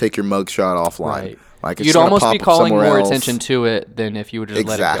like trying to take your mugshot offline. Right. Like it's You'd gonna almost pop be up calling somewhere more else. attention to it than if you would just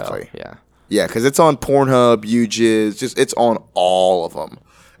let it Exactly. go. Yeah. Yeah, because it's on Pornhub, UJizz, it's on all of them.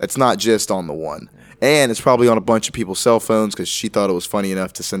 It's not just on the one. And it's probably on a bunch of people's cell phones because she thought it was funny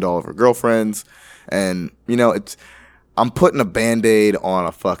enough to send all of her girlfriends. And you know, I'm putting a Band-Aid on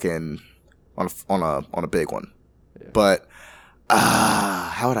a fucking on a big one. Yeah. But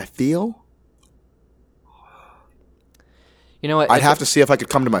how would I feel? You know what? I'd have to see if I could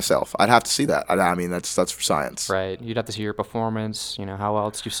come to myself. I'd have to see that. I mean, that's for science. Right. You'd have to see your performance. You know, how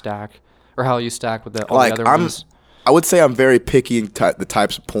else you stack, or how you stack with all the other ones. I would say I'm very picky in the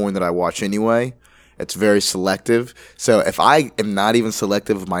types of porn that I watch anyway. It's very selective. So if I am not even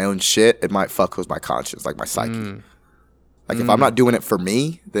selective of my own shit, it might fuck with my conscience, like my psyche. Like if I'm not doing it for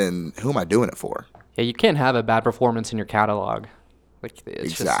me, then who am I doing it for? Yeah, you can't have a bad performance in your catalog. Like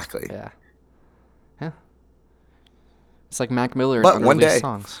it's exactly. Just, yeah. It's like Mac Miller. But one day,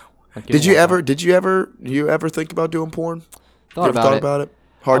 songs. Like did you ever think about doing porn? Thought about it.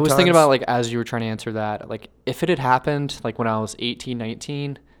 Hard I was times? thinking about, like, as you were trying to answer that, like, if it had happened, like, when I was 18,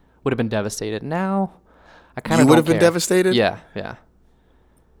 19, would have been devastated. Now, I kind of would have been devastated? Yeah.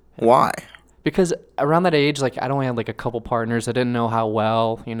 Why? Because around that age, like, I'd only had, like, a couple partners. I didn't know how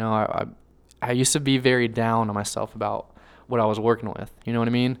well, you know, I used to be very down on myself about what I was working with. You know what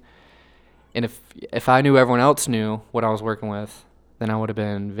I mean? And if I knew everyone else knew what I was working with, then I would have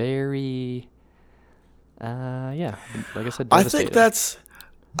been very, like I said, devastated. I think that's...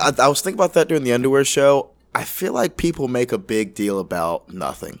 I was thinking about that during the underwear show. I feel like people make a big deal about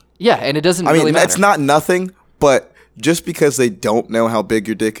nothing. Yeah, and it doesn't really matter. It's not nothing, but just because they don't know how big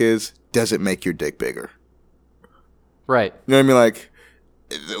your dick is, doesn't make your dick bigger. Right. You know what I mean? Like,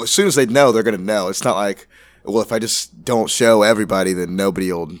 as soon as they know, they're going to know. It's not like, well, if I just don't show everybody, then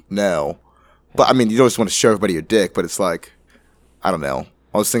nobody will know. But, I mean, you don't just want to show everybody your dick, but it's like, I don't know.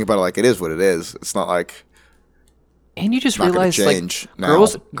 I was thinking about it like it is what it is. It's not like... And you just realize, like,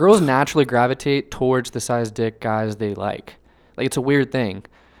 girls naturally gravitate towards the size dick guys they like. Like, it's a weird thing.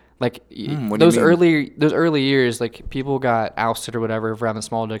 Like, those early years, like, people got ousted or whatever for having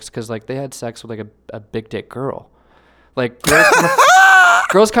small dicks because, like, they had sex with, like, a big dick girl. Like,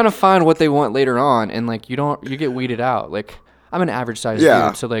 girls kind of find what they want later on, and, like, you get weeded out. Like, I'm an average size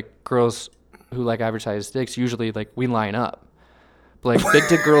dude, so, like, girls who like average size dicks usually, like, we line up. But, like, big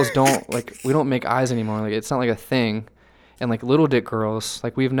dick girls don't, like, we don't make eyes anymore. Like, it's not like a thing. And, like, little dick girls,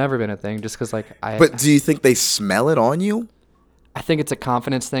 like, we've never been a thing just because, like, But do you think they smell it on you? I think it's a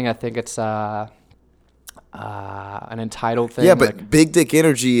confidence thing. I think it's an entitled thing. Yeah, but like, big dick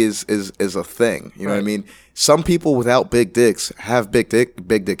energy is a thing. You know what I mean? Some people without big dicks have big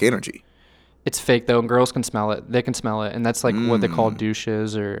dick energy. It's fake, though, and girls can smell it. They can smell it, and that's, like, what they call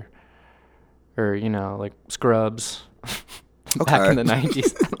douches or you know, like, scrubs. Back in the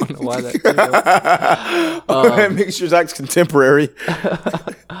 90s. I don't know why that. Make sure that's contemporary.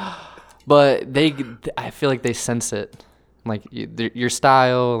 But I feel like they sense it. Like, your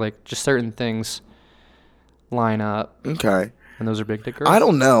style, like, just certain things line up. Okay. And those are big dick girls. I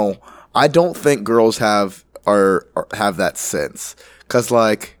don't know. I don't think girls have that sense. Because,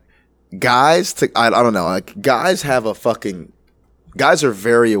 like, guys, I don't know. Like, guys are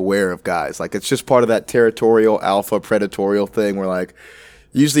very aware of guys. Like, it's just part of that territorial alpha predatorial thing where, like,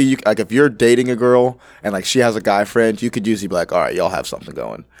 usually like if you're dating a girl and, like, she has a guy friend, you could usually be like, all right, y'all have something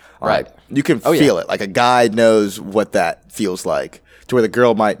going. Right. Like, you can feel it. Like, a guy knows what that feels like to where the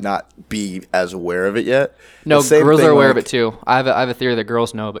girl might not be as aware of it yet. No, girls are aware of it too. I have a theory that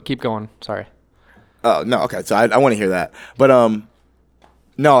girls know, but keep going. Sorry. Oh, no. Okay. So I want to hear that. But,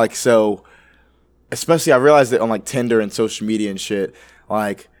 no, like, so... Especially, I realized that on, like, Tinder and social media and shit,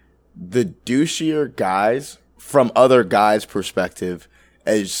 like, the douchier guys, from other guys' perspective,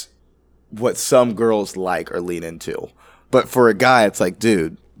 is what some girls like or lean into. But for a guy, it's like,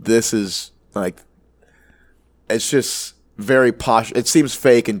 dude, this is, like, it's just very posh. It seems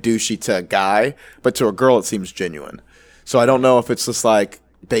fake and douchey to a guy, but to a girl, it seems genuine. So I don't know if it's just, like,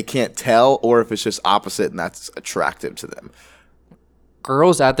 they can't tell or if it's just opposite and that's attractive to them.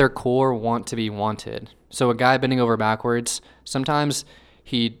 Girls at their core want to be wanted. So a guy bending over backwards, sometimes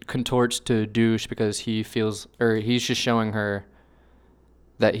he contorts to douche because he feels, or he's just showing her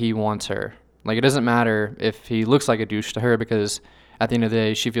that he wants her. Like, it doesn't matter if he looks like a douche to her because at the end of the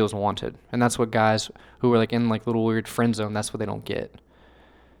day, she feels wanted. And that's what guys who are, like, in, like, little weird friend zone, that's what they don't get.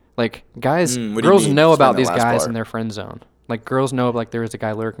 Like, guys, girls know about these guys in their friend zone. Like, girls know, like, there is a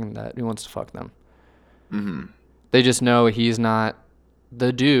guy lurking that who wants to fuck them. Mm-hmm. They just know he's not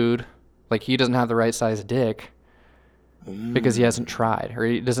the dude. Like, he doesn't have the right size dick because he hasn't tried. Or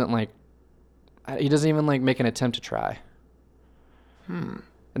he doesn't even, like, make an attempt to try. And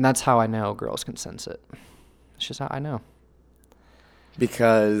that's how I know girls can sense it. It's just how I know.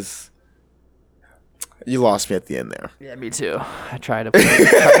 Because you lost me at the end there. Yeah, me too. I tried to put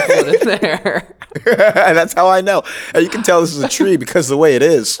it in there. That's how I know. And you can tell this is a tree because of the way it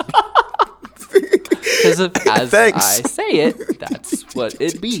is. Because as Thanks. I say it, that's what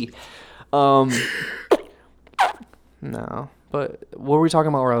it be. No. But what were we talking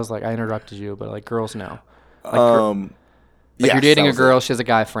about where I was like, I interrupted you, but like girls know. Like, yes, you're dating that a was girl, it. she has a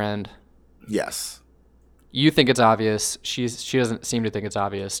guy friend. Yes. You think it's obvious. She doesn't seem to think it's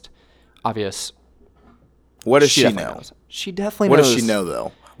obvious. What does she definitely know? knows. She definitely What knows. does she know,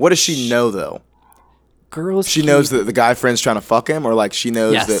 though? What does she know, though? Girls She knows that the guy friend's trying to fuck him? Or, like, she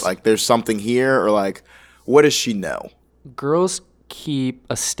knows Yes. that, like, there's something here? Or, like, what does she know? girls keep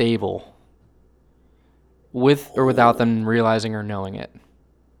a stable with or without them realizing or knowing it.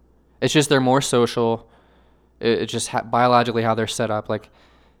 It's just they're more social. It's just biologically how they're set up. Like,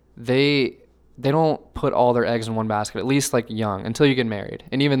 they don't put all their eggs in one basket, at least like young, until you get married.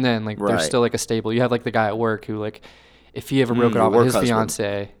 And even then, like, Right. there's still like a stable. You have like the guy at work who, like, if he ever broke it your off with work his husband.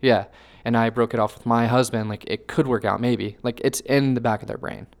 fiance, yeah, and I broke it off with my husband, like, it could work out maybe. Like, it's in the back of their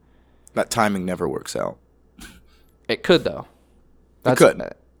brain. That timing never works out. It could, though. could.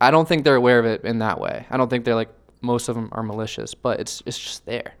 I don't think they're aware of it in that way. I don't think they're like, most of them are malicious, but it's just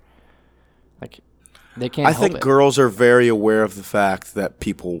there. Like, they can't I help think it. girls are very aware of the fact that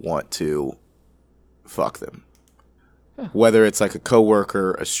people want to fuck them. Yeah. Whether it's like a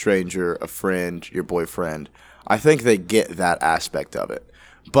coworker, a stranger, a friend, your boyfriend. I think they get that aspect of it.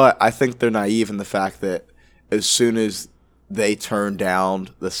 But I think they're naive in the fact that as soon as they turn down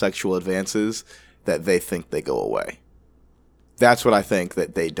the sexual advances, that they think they go away. That's what I think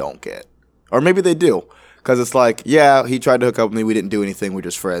that they don't get. Or maybe they do. Because it's like, yeah, he tried to hook up with me. We didn't do anything. We're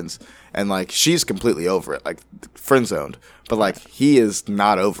just friends. And, like, she's completely over it. Like, friend-zoned. But, like, he is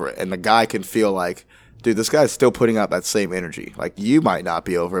not over it. And the guy can feel like, dude, this guy's still putting out that same energy. Like, you might not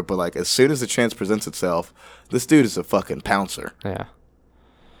be over it. But, like, as soon as the chance presents itself, this dude is a fucking pouncer. Yeah.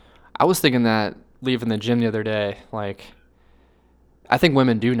 I was thinking that leaving the gym the other day, like, I think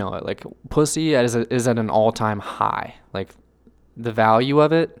women do know it. Like, pussy is at an all-time high. Like, the value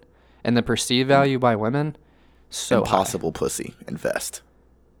of it and the perceived value by women, so Impossible pussy. Invest.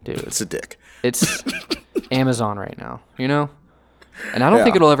 high. Dude, It's a dick. it's Amazon right now, you know? And I don't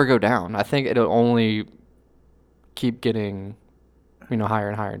think Yeah. it'll ever go down. I think it'll only keep getting, higher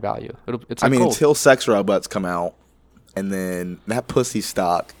and higher in value. It's like gold. Until sex robots come out, and then that pussy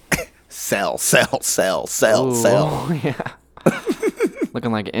stock sell. Ooh, yeah.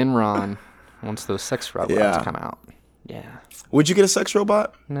 Looking like Enron once those sex robots Yeah. come out. Yeah. Would you get a sex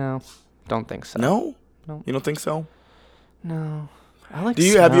robot? No, don't think so. No? No. You don't think so? No. I like Have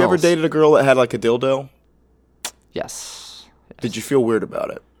you ever smells. dated a girl that had like a dildo? Yes. Did you feel weird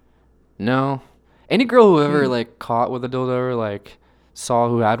about it? No. Any girl who ever like caught with a dildo or like saw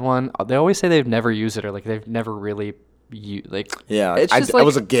who had one, they always say they've never used it or like they've never really like. Yeah, It's just it like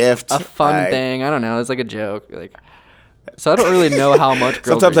was a gift. a fun thing. I don't know. It's like a joke. Like, so I don't really know how much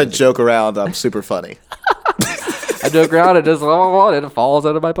girls. Sometimes are I into joke around. I'm super funny. I joke around and just it falls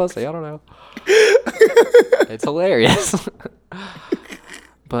out of my pussy. I don't know. It's hilarious.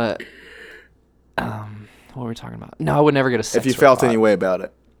 But what were we talking about? No, I would never get a sex If you felt robot. any way about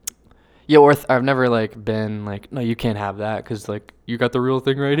it. Yeah, or I've never like been like, no, you can't have that because like you got the real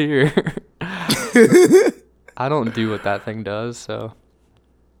thing right here. I don't do what that thing does, so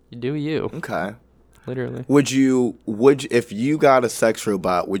you do you. Okay. Literally. Would you if you got a sex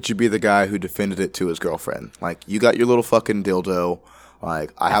robot, would you be the guy who defended it to his girlfriend? Like, you got your little fucking dildo.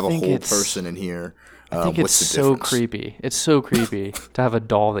 Like, I have a think whole it's- person in here. I think it's what's the so difference? creepy. It's so creepy to have a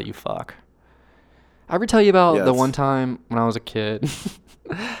doll that you fuck. I ever tell you about the Yes. one time when I was a kid?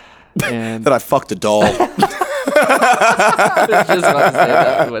 And That I fucked a doll. I was just about to say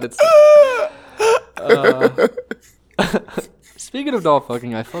that, but it's. Speaking of doll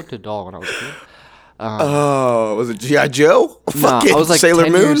fucking, I fucked a doll when I was a kid. Oh, was it G.I. Joe? No, Fucking I was like Sailor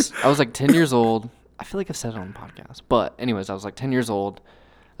 10 Moon? years. I was like 10 years old. I feel like I've said it on the podcast, but anyways, I was like 10 years old.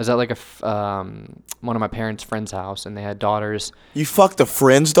 I was at like one of my parents' friend's house, and they had daughters. You fucked a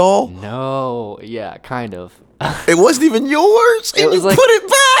friend's doll? No, yeah, kind of. It wasn't even yours, and was you like- put it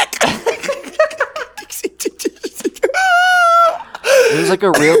back. It was like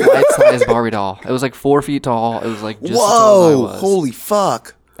a real life-size Barbie doll. It was like 4 feet tall. It was like just as tall as I Whoa! was. Holy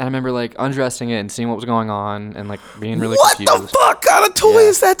fuck! And I remember like undressing it and seeing what was going on and like being really What confused. the fuck kind of toy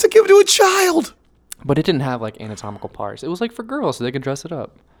is that to give to a child? But it didn't have like anatomical parts. It was like for girls so they could dress it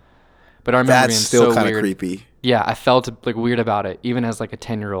up. But I remember That's being still so kind of weird. creepy. Yeah, I felt like weird about it, even as like a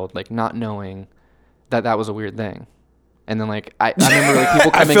 10-year-old, like not knowing that that was a weird thing. And then like I remember like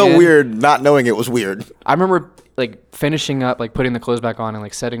people I coming felt in. weird not knowing it was weird. I remember like finishing up, like putting the clothes back on and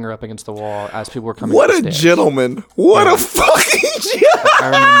like setting her up against the wall as people were coming. What up a the stairs. gentleman. What a fucking gentleman. I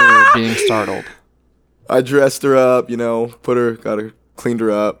remember being startled. I dressed her up, cleaned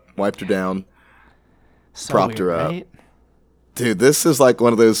her up, wiped her down, So propped weird, her up. right? Dude, this is like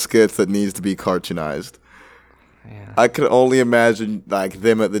one of those skits that needs to be cartoonized. Yeah. I could only imagine like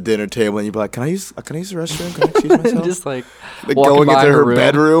them at the dinner table, and you'd be like, "Can I use the restroom? Can I excuse myself?" Just like Like, walking going by into her room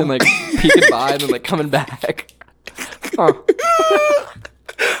bedroom. and like peeking by and then like coming back. Huh.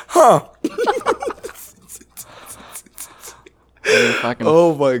 Huh? Fucking,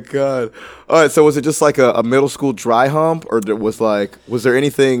 Oh my god! All right, so was it just like a middle school dry hump, or was there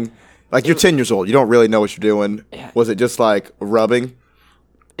anything? Like you're 10 years old, you don't really know what you're doing. Yeah. Was it just like rubbing?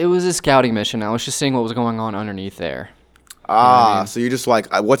 It was a scouting mission. I was just seeing what was going on underneath there. Ah, I mean? so you're just like,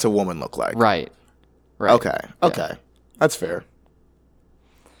 what's a woman look like? Right. Right. Okay. Okay. That's fair.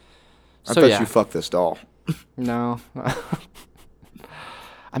 I So thought yeah. you fucked this doll. No. I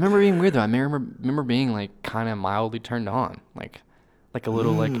remember being weird though. I remember being like kind of mildly turned on, like a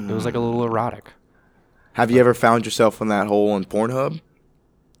little like it was like a little erotic. Have you ever found yourself in that hole in Pornhub?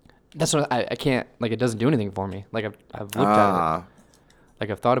 That's what I can't like. It doesn't do anything for me. Like I've looked at it. Like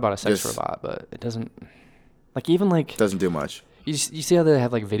I've thought about a sex Just- robot, but it doesn't. Like even like Doesn't do much. you see how they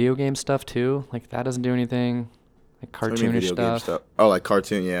have like video game stuff too. Like that doesn't do anything. Like What do you mean cartoonish video game stuff. Oh, like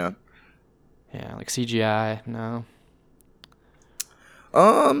cartoon, yeah. Yeah, like CGI. No.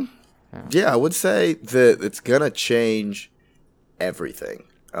 Yeah, I would say that it's gonna change everything.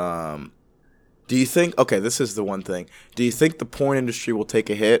 Do you think? Okay, this is the one thing. Do you think the porn industry will take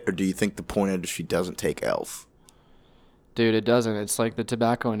a hit, or do you think the porn industry doesn't take L's? Dude, it doesn't. It's like the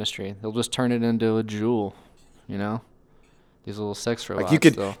tobacco industry. They'll just turn it into a jewel, you know? These little sex robots. Like you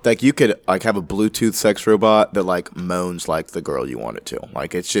could, though. have a Bluetooth sex robot that like moans like the girl you want it to.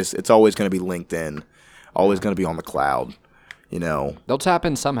 Like it's always gonna be linked in, always gonna be on the cloud. You know. They'll tap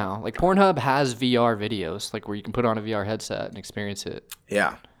in somehow. Like Pornhub has VR videos, like where you can put on a VR headset and experience it.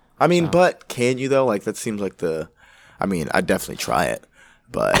 Yeah. I mean, but can you though? Like that seems like I'd definitely try it,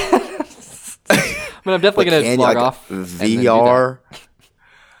 but. I mean, I'm definitely But gonna can you, log like, off. and then do that. VR.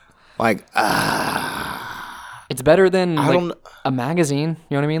 Like, It's better than I like don't- a magazine.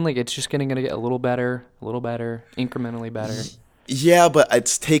 You know what I mean? Like it's just gonna get a little better, incrementally better. yeah, but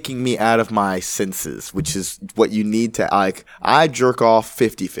it's taking me out of my senses, which is what you need to like. I jerk off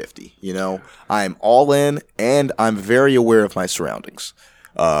 50-50, you know? I'm all in and I'm very aware of my surroundings.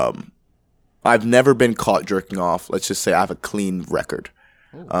 I've never been caught jerking off. Let's just say I have a clean record.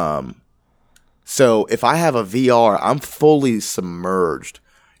 So if I have a VR, I'm fully submerged.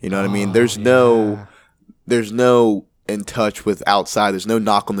 You know what I mean? There's no in touch with outside. There's no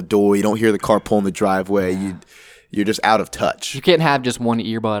knock on the door. You don't hear the car pulling the driveway. You're just out of touch. You can't have just one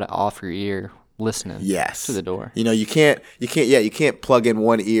earbud off your ear listening. Yes. To the door. You know, you can't plug in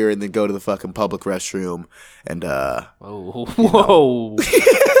one ear and then go to the fucking public restroom and Whoa, whoa!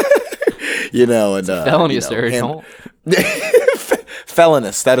 you know, and Felony, you know, sir. Don't.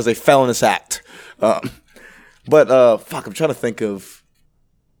 felonious. That is a felonious act. But fuck, I'm trying to think of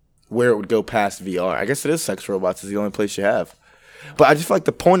where it would go past VR. I guess it is sex robots is the only place you have. But I just feel like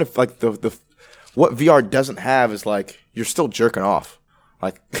the point of like the what VR doesn't have is like you're still jerking off.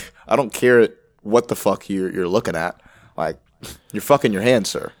 Like I don't care what the fuck you're looking at. Like you're fucking your hand,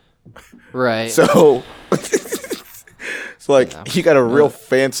 sir. Right. So it's like you got a real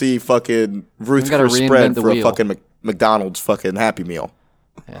fancy fucking Ruth gotta Chris reinvent spread the for a wheel. fucking McDonald's fucking Happy Meal.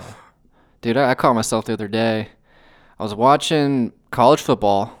 Dude, I caught myself the other day. I was watching college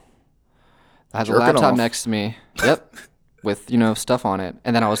football. I had the Jerking laptop off. next to me. Yep. With, stuff on it.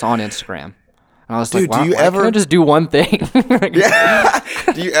 And then I was on Instagram. And I was Dude, like, do you why ever- can't I just do one thing? Yeah.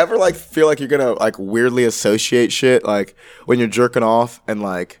 Do you ever like feel like you're gonna like weirdly associate shit like when you're jerking off and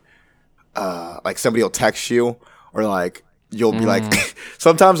like somebody will text you or like you'll be like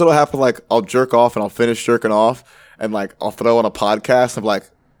sometimes it'll happen like I'll jerk off and I'll finish jerking off and like I'll throw on a podcast and I'm like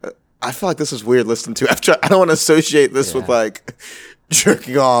I feel like this is weird listening to after I don't want to associate this with like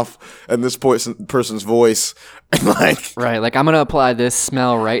jerking off and this person's voice and like Right. Like, I'm going to apply this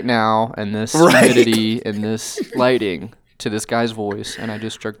smell right now and this Right. humidity and this lighting to this guy's voice. And I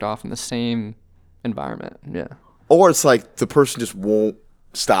just jerked off in the same environment. Yeah. or it's like the person just won't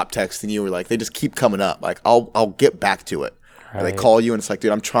stop texting you or like they just keep coming up like I'll get back to it Or they call you and it's like,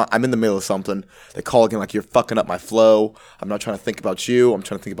 dude, I'm in the middle of something. They call again like, you're fucking up my flow. I'm not trying to think about you. I'm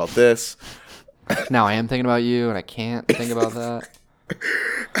trying to think about this. Now I am thinking about you and I can't think about that.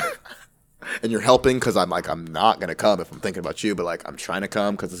 And you're helping because I'm not going to come if I'm thinking about you, but like, I'm trying to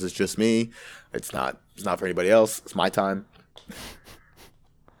come because this is just me. It's not for anybody else. It's my time.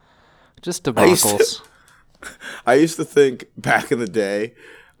 Just debacles. I used to think back in the day,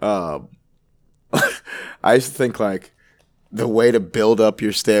 I used to think like the way to build up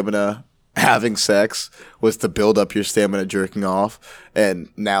your stamina having sex was to build up your stamina jerking off, and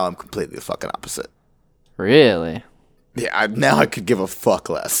now I'm completely the fucking opposite. Really? Yeah, now I could give a fuck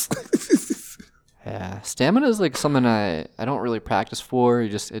less. Yeah, stamina is like something I don't really practice for. You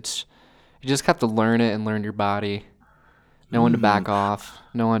just have to learn it and learn your body. Know when to back off.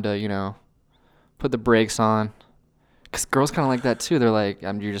 Know when to put the brakes on. Because girls kind of like that too. They're like,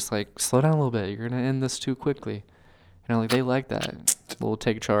 you're just like, slow down a little bit. You're gonna end this too quickly. Like they like that little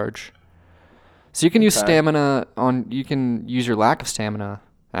take charge. So you can use stamina you can use your lack of stamina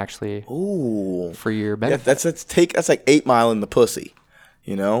actually. Ooh. For your benefit. Yeah, that's like 8 Mile in the pussy,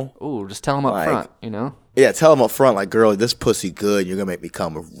 Ooh, just tell them up front, Yeah, tell them up front, like, girl, this pussy good. You're gonna make me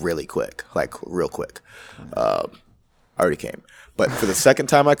come really quick, like real quick. I already came, but for the second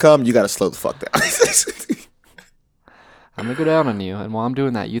time I come, you gotta slow the fuck down. I'm gonna go down on you, and while I'm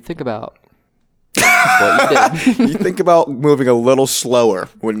doing that, you think about what you did. You think about moving a little slower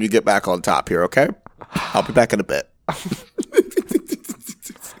when you get back on top here, okay? I'll be back in a bit.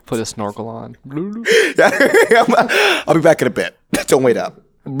 Put a snorkel on. I'll be back in a bit. Don't wait up.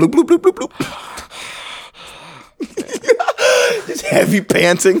 Bloop, bloop, bloop, bloop, bloop. Just heavy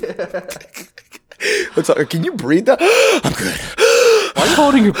panting. Looks like, can you breathe though? I'm good. Why are you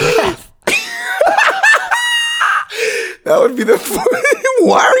holding your breath? That would be the.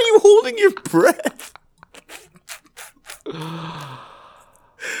 Why are you holding your breath?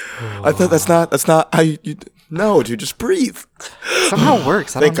 I thought that's not how you. No, dude, just breathe. Somehow it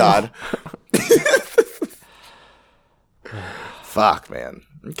works. Thank God. Fuck, man.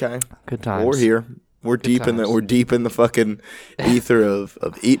 Okay. Good times. We're here. We're deep in the fucking ether of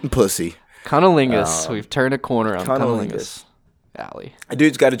eating pussy. Cunnilingus. We've turned a corner on Cunnilingus Alley. A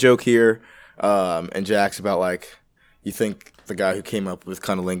dude's got a joke here, and Jack's about like, you think the guy who came up with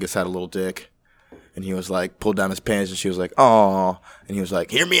Cunnilingus had a little dick, and he was like, pulled down his pants, and she was like, "Aw," and he was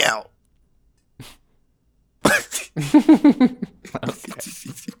like, "Hear me out."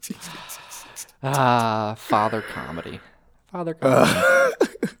 Father comedy. Father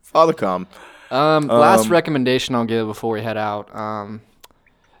Com. Last recommendation I'll give before we head out.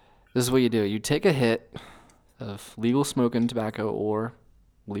 This is what you do. You take a hit of legal smoking tobacco or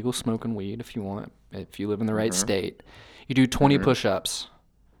legal smoking weed if you want, if you live in the right state. You do 20 push-ups.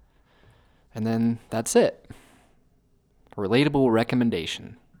 And then that's it. Relatable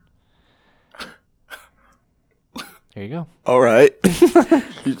recommendation. There you go. All right.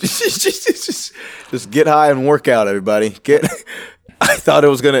 just get high and work out, everybody. I thought it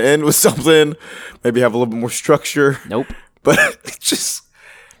was going to end with something, maybe have a little bit more structure. Nope. But just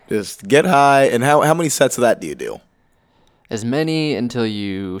get high. And how many sets of that do you do? As many until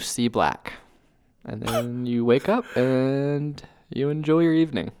you see black. And then you wake up and you enjoy your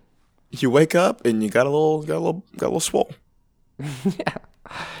evening. You wake up and you got a little swole. Yeah.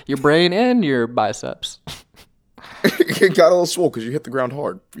 Your brain and your biceps. You got a little swole because you hit the ground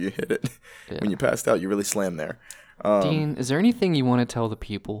hard. You hit it. Yeah. When you passed out, you really slammed there. Dean, is there anything you want to tell the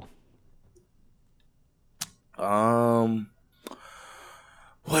people? What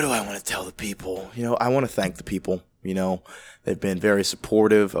do I want to tell the people? I want to thank the people. They've been very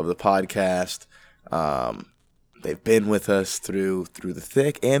supportive of the podcast. They've been with us through the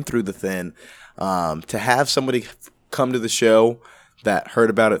thick and through the thin. To have somebody come to the show that heard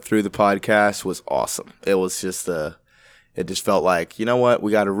about it through the podcast was awesome. It was just it just felt like, you know what,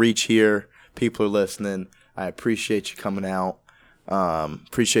 we got a reach here. People are listening. I appreciate you coming out.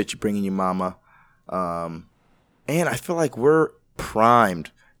 Appreciate you bringing your mama. And I feel like we're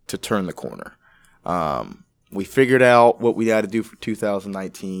primed to turn the corner. We figured out what we got to do for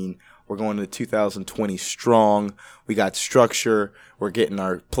 2019. We're going to 2020 strong. We got structure. We're getting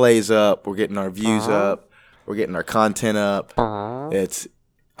our plays up. We're getting our views up. We're getting our content up.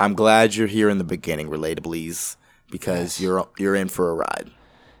 I'm glad you're here in the beginning, Relatablies, because you're in for a ride.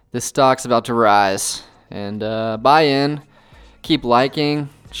 This stock's about to rise. And buy in. Keep liking.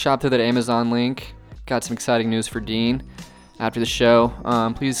 Shop through that Amazon link. Got some exciting news for Dean after the show.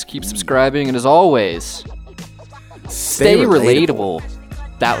 Please keep subscribing. And as always, stay relatable.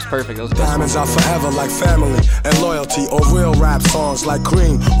 That was perfect. That was good. Diamonds are forever like family and loyalty, or real rap songs like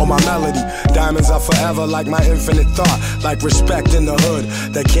Cream or my melody. Diamonds are forever like my infinite thought, like respect in the hood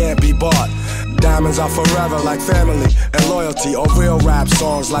that can't be bought. Diamonds are forever like family and loyalty, or real rap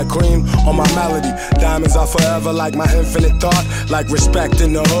songs like Cream or my melody. Diamonds are forever like my infinite thought, like respect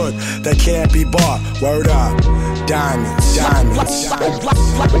in the hood that can't be bought. Word up. Diamonds, diamonds,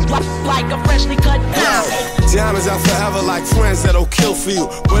 like a freshly cut diamond. Diamonds are forever like friends that'll kill for you.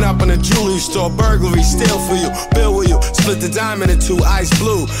 Went up in a jewelry store, burglary, steal for you. Bill with you, split the diamond in two, ice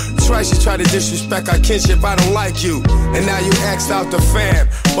blue. Twice you try to disrespect our kinship, I don't like you. And now you X'd out the fam,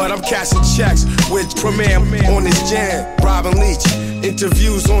 but I'm cashing checks with Premier on this jam. Robin Leach,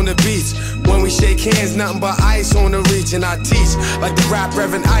 interviews on the beach. When we shake hands, nothing but ice on the reach. And I teach like the rap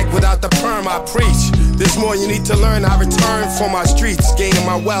Reverend Ike, without the perm I preach. There's more you need to learn, I return from my streets, gaining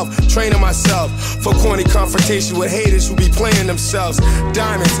my wealth, training myself for corny confrontation with haters who be playing themselves.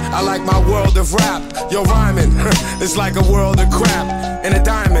 Diamonds, I like my world of rap. Yo, rhyming, it's like a world of crap. And a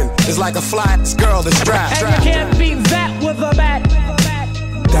diamond is like a fly girl that's strapped. And you can't beat that with a bat.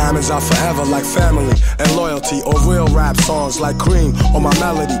 Diamonds are forever like family and loyalty, or real rap songs like Cream or my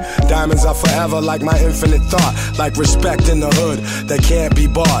melody. Diamonds are forever like my infinite thought, like respect in the hood that can't be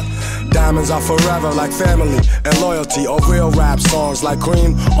bought. Diamonds are forever like family and loyalty, or real rap songs like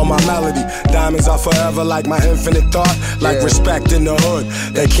Cream or my melody. Diamonds are forever like my infinite thought, like respect in the hood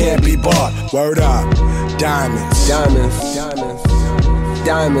that can't be bought. Word up. Diamonds, diamonds, diamonds,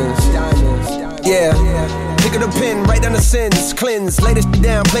 diamonds, diamonds. Yeah. Pick up the pen, write down the sins, cleanse, lay this shit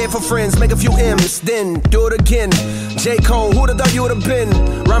down, play it for friends, make a few M's, then do it again. J. Cole, who'da thought you would've been?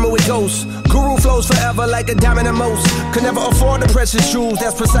 Rhyming with ghosts, guru flows forever like a diamond at most. Could never afford the precious jewels,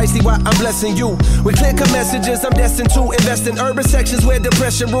 that's precisely why I'm blessing you. With clear-cut messages, I'm destined to invest in urban sections where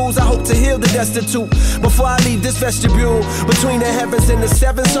depression rules. I hope to heal the destitute before I leave this vestibule. Between the heavens and the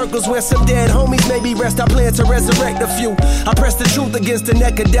seven circles where some dead homies maybe rest, I plan to resurrect a few. I press the truth against the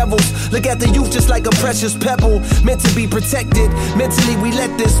neck of devils. Look at the youth just like a precious pebble, meant to be protected. Mentally we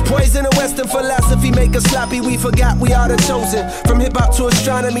let this poison of Western philosophy make us sloppy. We forgot we are the chosen. From hip-hop to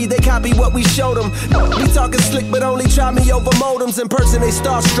astronomy, they copy what we showed them. We talking slick but only try me over modems. In person they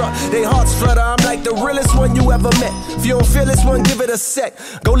starstruck, they hearts flutter. I'm like the realest one you ever met. If you don't feel this one, give it a sec.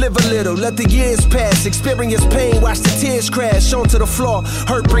 Go live a little, let the years pass. Experience pain, watch the tears crash onto the floor.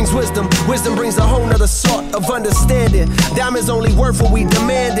 Hurt brings wisdom, wisdom brings a whole nother sort of understanding. Diamonds only worth what we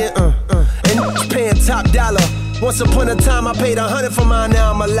demanding. And paying top dollar. Once upon a time I paid 100 for mine,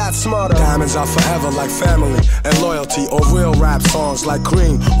 now I'm a lot smarter. Diamonds are forever like family and loyalty, or real rap songs like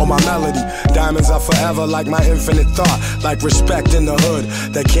Cream or my melody. Diamonds are forever like my infinite thought, like respect in the hood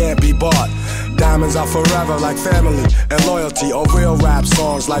that can't be bought. Diamonds are forever like family and loyalty, or real rap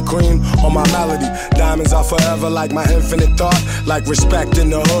songs like Cream or my melody. Diamonds are forever like my infinite thought, like respect in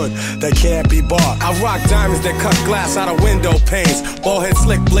the hood that can't be bought. I rock diamonds that cut glass out of window panes, ball head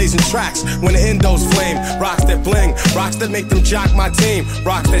slick blazing tracks when the endos flame. Rocks that bling, rocks that make them jock my team.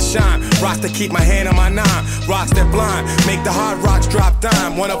 Rocks that shine, rocks that keep my hand on my nine. Rocks that blind, make the hard rocks drop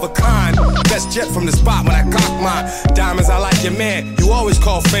dime. One of a kind, best jet from the spot when I cock mine. Diamonds are like your man, you always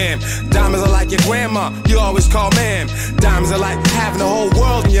call fam. Diamonds are like your grandma, you always call ma'am. Diamonds are like having the whole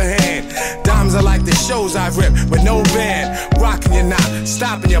world in your hand. Diamonds are like the shows I've ripped with no band. Rocking your knot,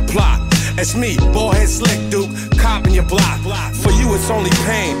 stopping your plot. It's me, ball head slick duke, copping your block. For you it's only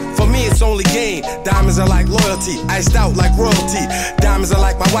pain, for me it's only gain. Diamonds are like loyalty, iced out like royalty. Diamonds are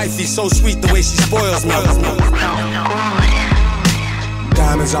like my wifey, so sweet the way she spoils me.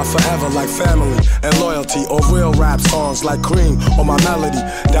 Diamonds are forever like family and loyalty, or real rap songs like Cream or my melody.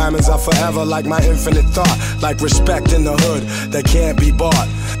 Diamonds are forever like my infinite thought, like respect in the hood that can't be bought.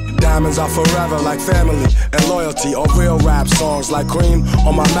 Diamonds are forever like family and loyalty, or real rap songs like Cream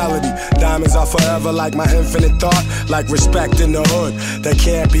or my melody. Diamonds are forever like my infinite thought, like respect in the hood that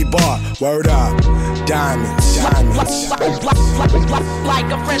can't be bought. Word up. Diamonds, diamonds. Like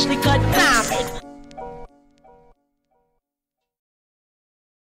a freshly cut diamond.